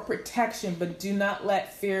there for protection, but do not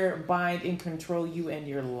let fear bind and control you and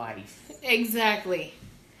your life. Exactly.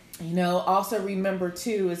 You know, also remember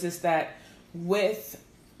too, is this that with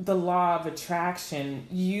the law of attraction,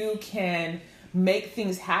 you can make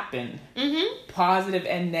things happen, positive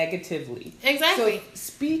and negatively. Exactly. So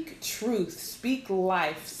speak truth, speak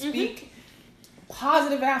life, speak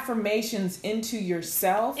positive affirmations into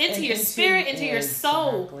yourself, into your spirit, into your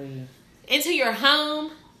soul, into your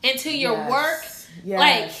home, into your work,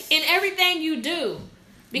 like in everything you do,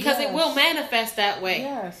 because it will manifest that way.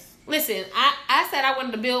 Yes. Listen, I said I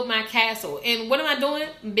wanted to build my castle. And what am I doing?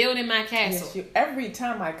 Building my castle. Yes, every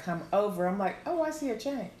time I come over, I'm like, oh, I see a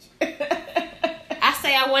change. I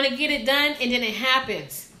say I want to get it done, and then it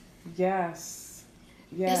happens. Yes.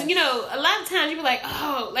 Because, you know, a lot of times you be like,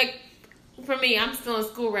 oh, like, for me, I'm still in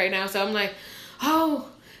school right now, so I'm like, oh,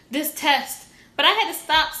 this test. But I had to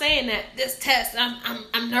stop saying that, this test,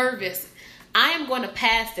 I'm nervous. I am going to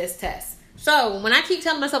pass this test. So when I keep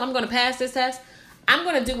telling myself I'm going to pass this test, I'm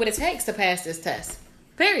going to do what it takes to pass this test.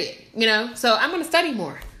 Period. You know? So I'm going to study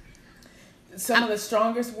more. Some of the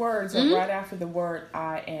strongest words are right after the word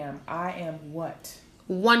I am. I am what?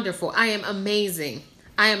 Wonderful. I am amazing.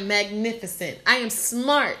 I am magnificent. I am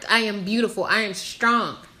smart. I am beautiful. I am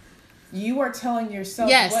strong. You are telling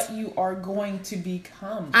yourself what you are going to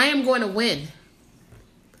become. I am going to win.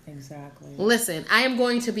 Exactly. Listen, I am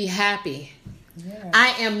going to be happy. Yeah.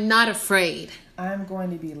 I am not afraid. I'm going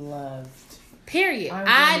to be loved. Period.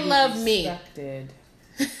 I love me.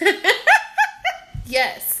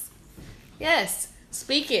 Yes. Yes.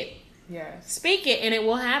 Speak it. Yes. Speak it and it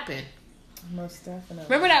will happen. Most definitely.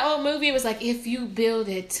 Remember that old movie? It was like, if you build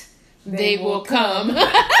it, they will come. Wasn't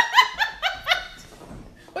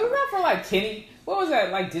that for like Kenny? What was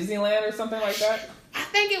that? Like Disneyland or something like that? I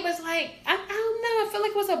think it was like, I don't know. I feel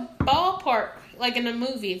like it was a ballpark, like in a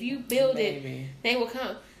movie. If you build it, they will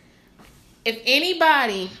come. If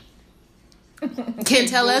anybody can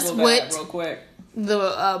tell us what real quick.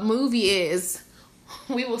 the movie is,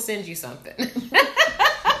 we will send you something.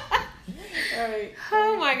 Right.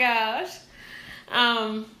 Oh my gosh.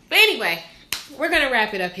 But anyway, we're going to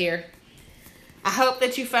wrap it up here. I hope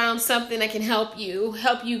that you found something that can help you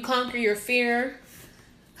conquer your fear,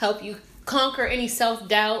 help you conquer any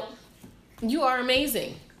self-doubt. You are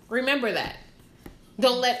amazing. Remember that.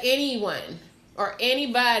 Don't let anyone or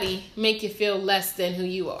anybody make you feel less than who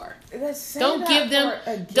you are. Don't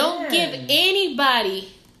give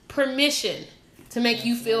anybody permission to make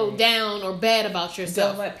you feel down or bad about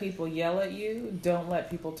yourself. Don't let people yell at you. Don't let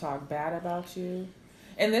people talk bad about you.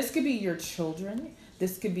 And this could be your children.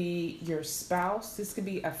 This could be your spouse. This could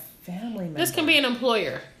be a family member. This can be an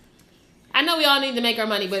employer. I know we all need to make our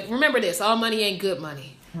money, but remember this, all money ain't good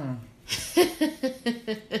money.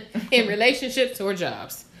 In relationships or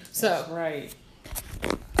jobs. So that's right.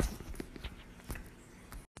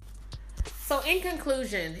 So in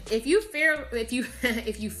conclusion, if you fear,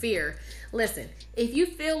 listen, if you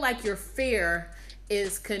feel like your fear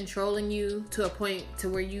is controlling you to a point to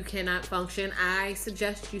where you cannot function, I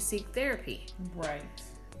suggest you seek therapy. Right.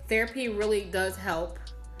 Therapy really does help.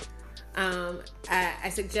 I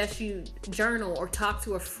suggest you journal or talk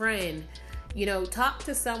to a friend. Talk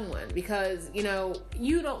to someone because, you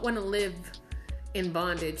don't want to live in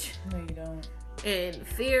bondage. No, you don't. And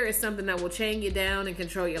fear is something that will chain you down and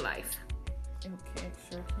control your life. Okay,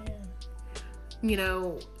 sure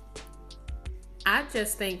can. I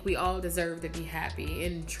just think we all deserve to be happy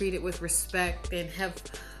and treated with respect and have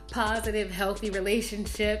positive, healthy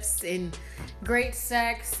relationships and great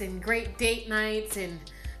sex and great date nights and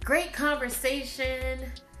great conversation.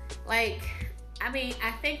 I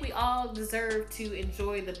think we all deserve to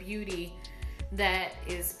enjoy the beauty that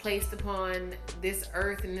is placed upon this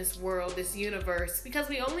earth and this world, this universe, because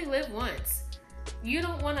we only live once. You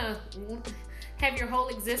don't want to have your whole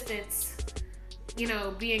existence,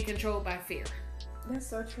 being controlled by fear. That's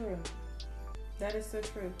so true. That is so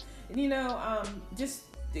true. And just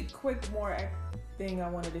the quick more thing I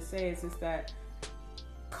wanted to say is that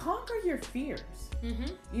conquer your fears.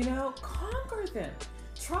 Mm-hmm. Conquer them.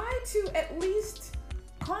 Try to at least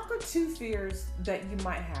conquer 2 fears that you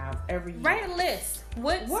might have every year. Write a list.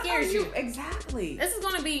 What scares you? Exactly. This is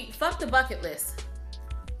going to be fuck the bucket list.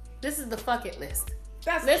 This is the fuck it list.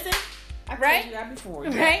 Listen. I told you that before.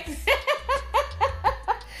 Yeah. Right?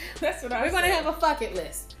 That's what I We're going to have a fuck it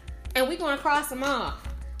list. And we're going to cross them off.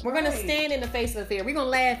 We're going to stand in the face of fear. We're going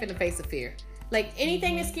to laugh in the face of fear.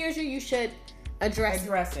 Anything that scares you, you should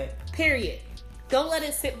address it. Period. Don't let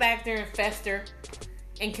it sit back there and fester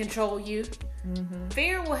and control you. Mm-hmm.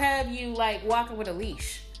 Fear will have you walking with a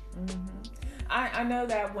leash. Mm-hmm. I know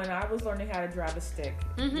that when I was learning how to drive a stick,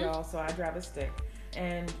 y'all, so I drive a stick.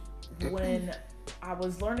 And when I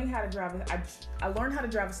was learning how to drive it, I learned how to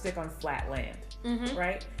drive a stick on flat land,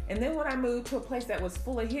 right? And then when I moved to a place that was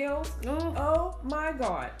full of hills, oh my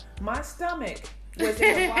God, my stomach was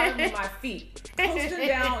in the bottom of my feet,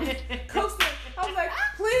 coasting. I was like,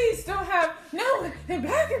 please don't have no one in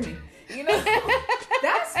back of me.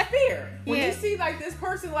 That's fear. When you see this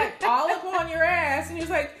person all up on your ass and you're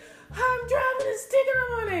like, I'm driving a stick and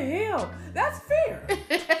I'm on a hill. That's fear.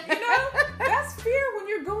 That's fear when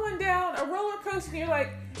you're going down a roller coaster and you're like,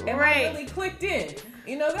 am I really clicked in?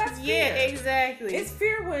 That's fear. Yeah, exactly. It's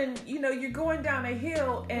fear when, you're going down a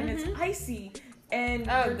hill and it's icy and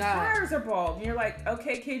your tires are bald. And you're like,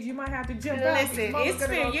 okay, kid, you might have to jump out. Listen, it's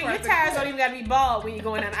fear. Your tires don't even got to be bald when you're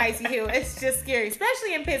going down an icy hill. It's just scary,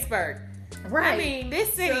 especially in Pittsburgh. Right.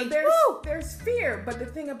 This city. So there's fear, but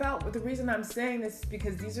the reason I'm saying this is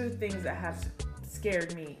because these are the things that have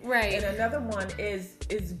scared me. Right. And another one is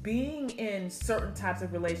being in certain types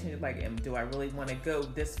of relationships. Do I really want to go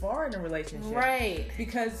this far in a relationship? Right.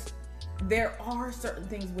 Because there are certain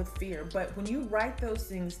things with fear, but when you write those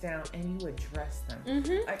things down and you address them,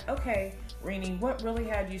 okay, Renee, what really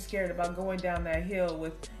had you scared about going down that hill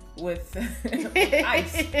with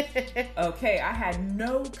ice? Okay, I had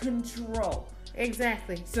no control.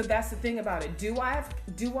 Exactly. So that's the thing about it. Do I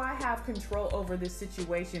have control over this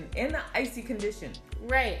situation in the icy condition?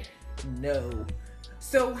 Right. No.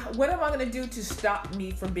 So what am I going to do to stop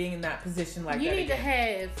me from being in that position like that? You need to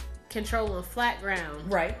have control on flat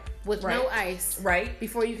ground. Right. With no ice. Right.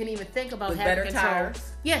 Before you can even think about with having better control.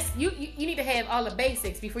 Tires. Yes, you need to have all the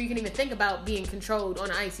basics before you can even think about being controlled on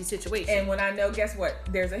an icy situation. And when I know, guess what?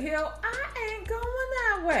 There's a hill, I ain't going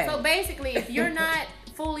that way. So basically, if you're not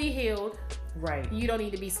fully healed, right, you don't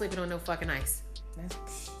need to be slipping on no fucking ice.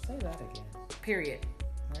 Say that again. Period.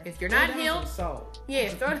 Right. If you're not healed, salt. Yeah,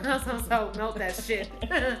 throw down some salt, melt that shit.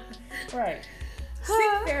 Right.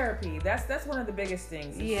 Seek therapy. That's one of the biggest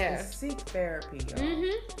things. Yeah. Seek therapy, y'all.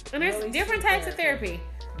 Mm-hmm. And there's different types of therapy.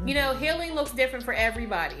 Mm-hmm. You know, healing looks different for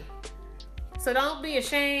everybody. So don't be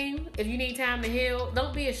ashamed if you need time to heal.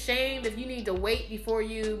 Don't be ashamed if you need to wait before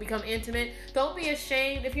you become intimate. Don't be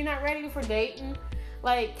ashamed if you're not ready for dating.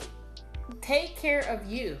 Like, take care of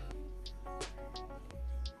you.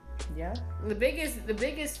 Yeah. The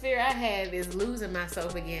biggest fear I have is losing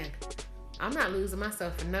myself again. I'm not losing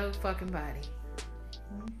myself for no fucking body.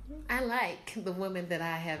 Mm-hmm. I like the woman that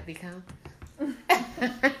I have become.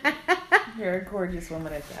 You're a gorgeous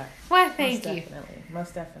woman at that. Why, thank you.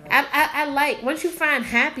 Most definitely. I like, once you find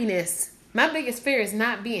happiness, my biggest fear is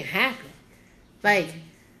not being happy. Like,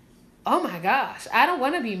 oh my gosh, I don't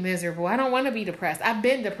want to be miserable. I don't want to be depressed. I've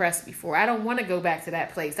been depressed before. I don't want to go back to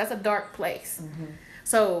that place. That's a dark place. Mm-hmm.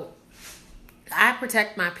 So I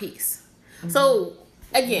protect my peace. Mm-hmm. So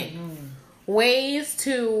again, ways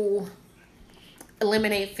to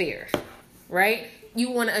eliminate fear, right?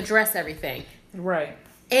 You want to address everything. Right.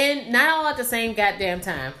 And not all at the same goddamn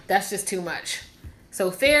time. That's just too much. So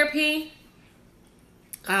therapy,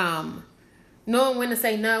 knowing when to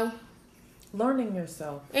say no. Learning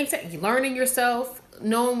yourself. Exactly. Learning yourself,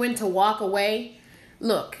 knowing when to walk away.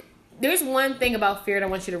 Look, there's one thing about fear that I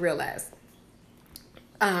want you to realize.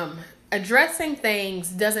 Addressing things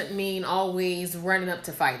doesn't mean always running up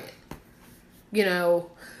to fight it. You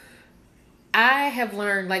know, I have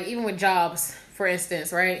learned, like, even with jobs, for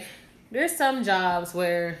instance, right? There's some jobs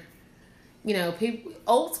where, you know, people,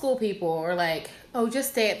 old school people are like, oh,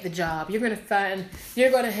 just stay at the job. You're going to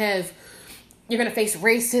face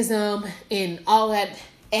racism and all that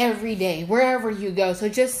every day, wherever you go. So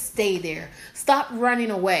just stay there. Stop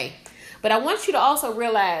running away. But I want you to also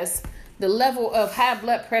realize the level of high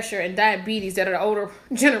blood pressure and diabetes that our older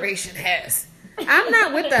generation has. I'm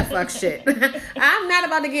not with that fuck shit. I'm not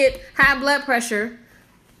about to get high blood pressure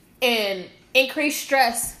and increase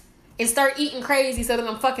stress and start eating crazy so that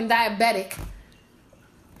I'm fucking diabetic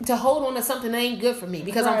to hold on to something that ain't good for me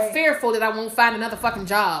because I'm fearful that I won't find another fucking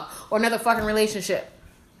job or another fucking relationship.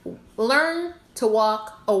 Learn to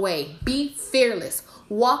walk away. Be fearless.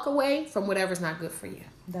 Walk away from whatever's not good for you.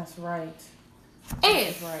 That's right.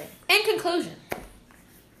 And in conclusion,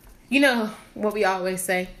 you know what we always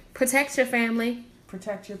say. Protect your family.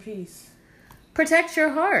 Protect your peace. Protect your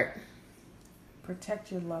heart.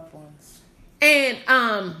 Protect your loved ones. And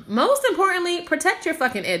most importantly, protect your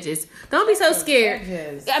fucking edges. Don't be so scared.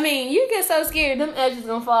 Edges. I mean, you get so scared, them edges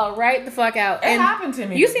gonna fall right the fuck out. It happened to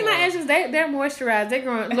me. You see my edges? They're moisturized. They're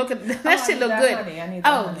growing. Look at that shit. Look good. Honey. I need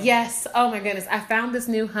that honey. Yes. Oh my goodness. I found this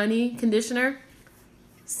new honey conditioner.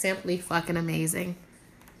 Simply fucking amazing.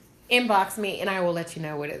 Inbox me and I will let you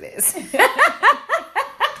know what it is.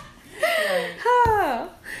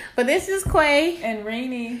 But this is Quay and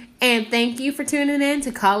Rainy. And thank you for tuning in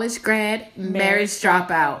to College Grad Marriage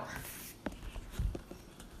Dropout.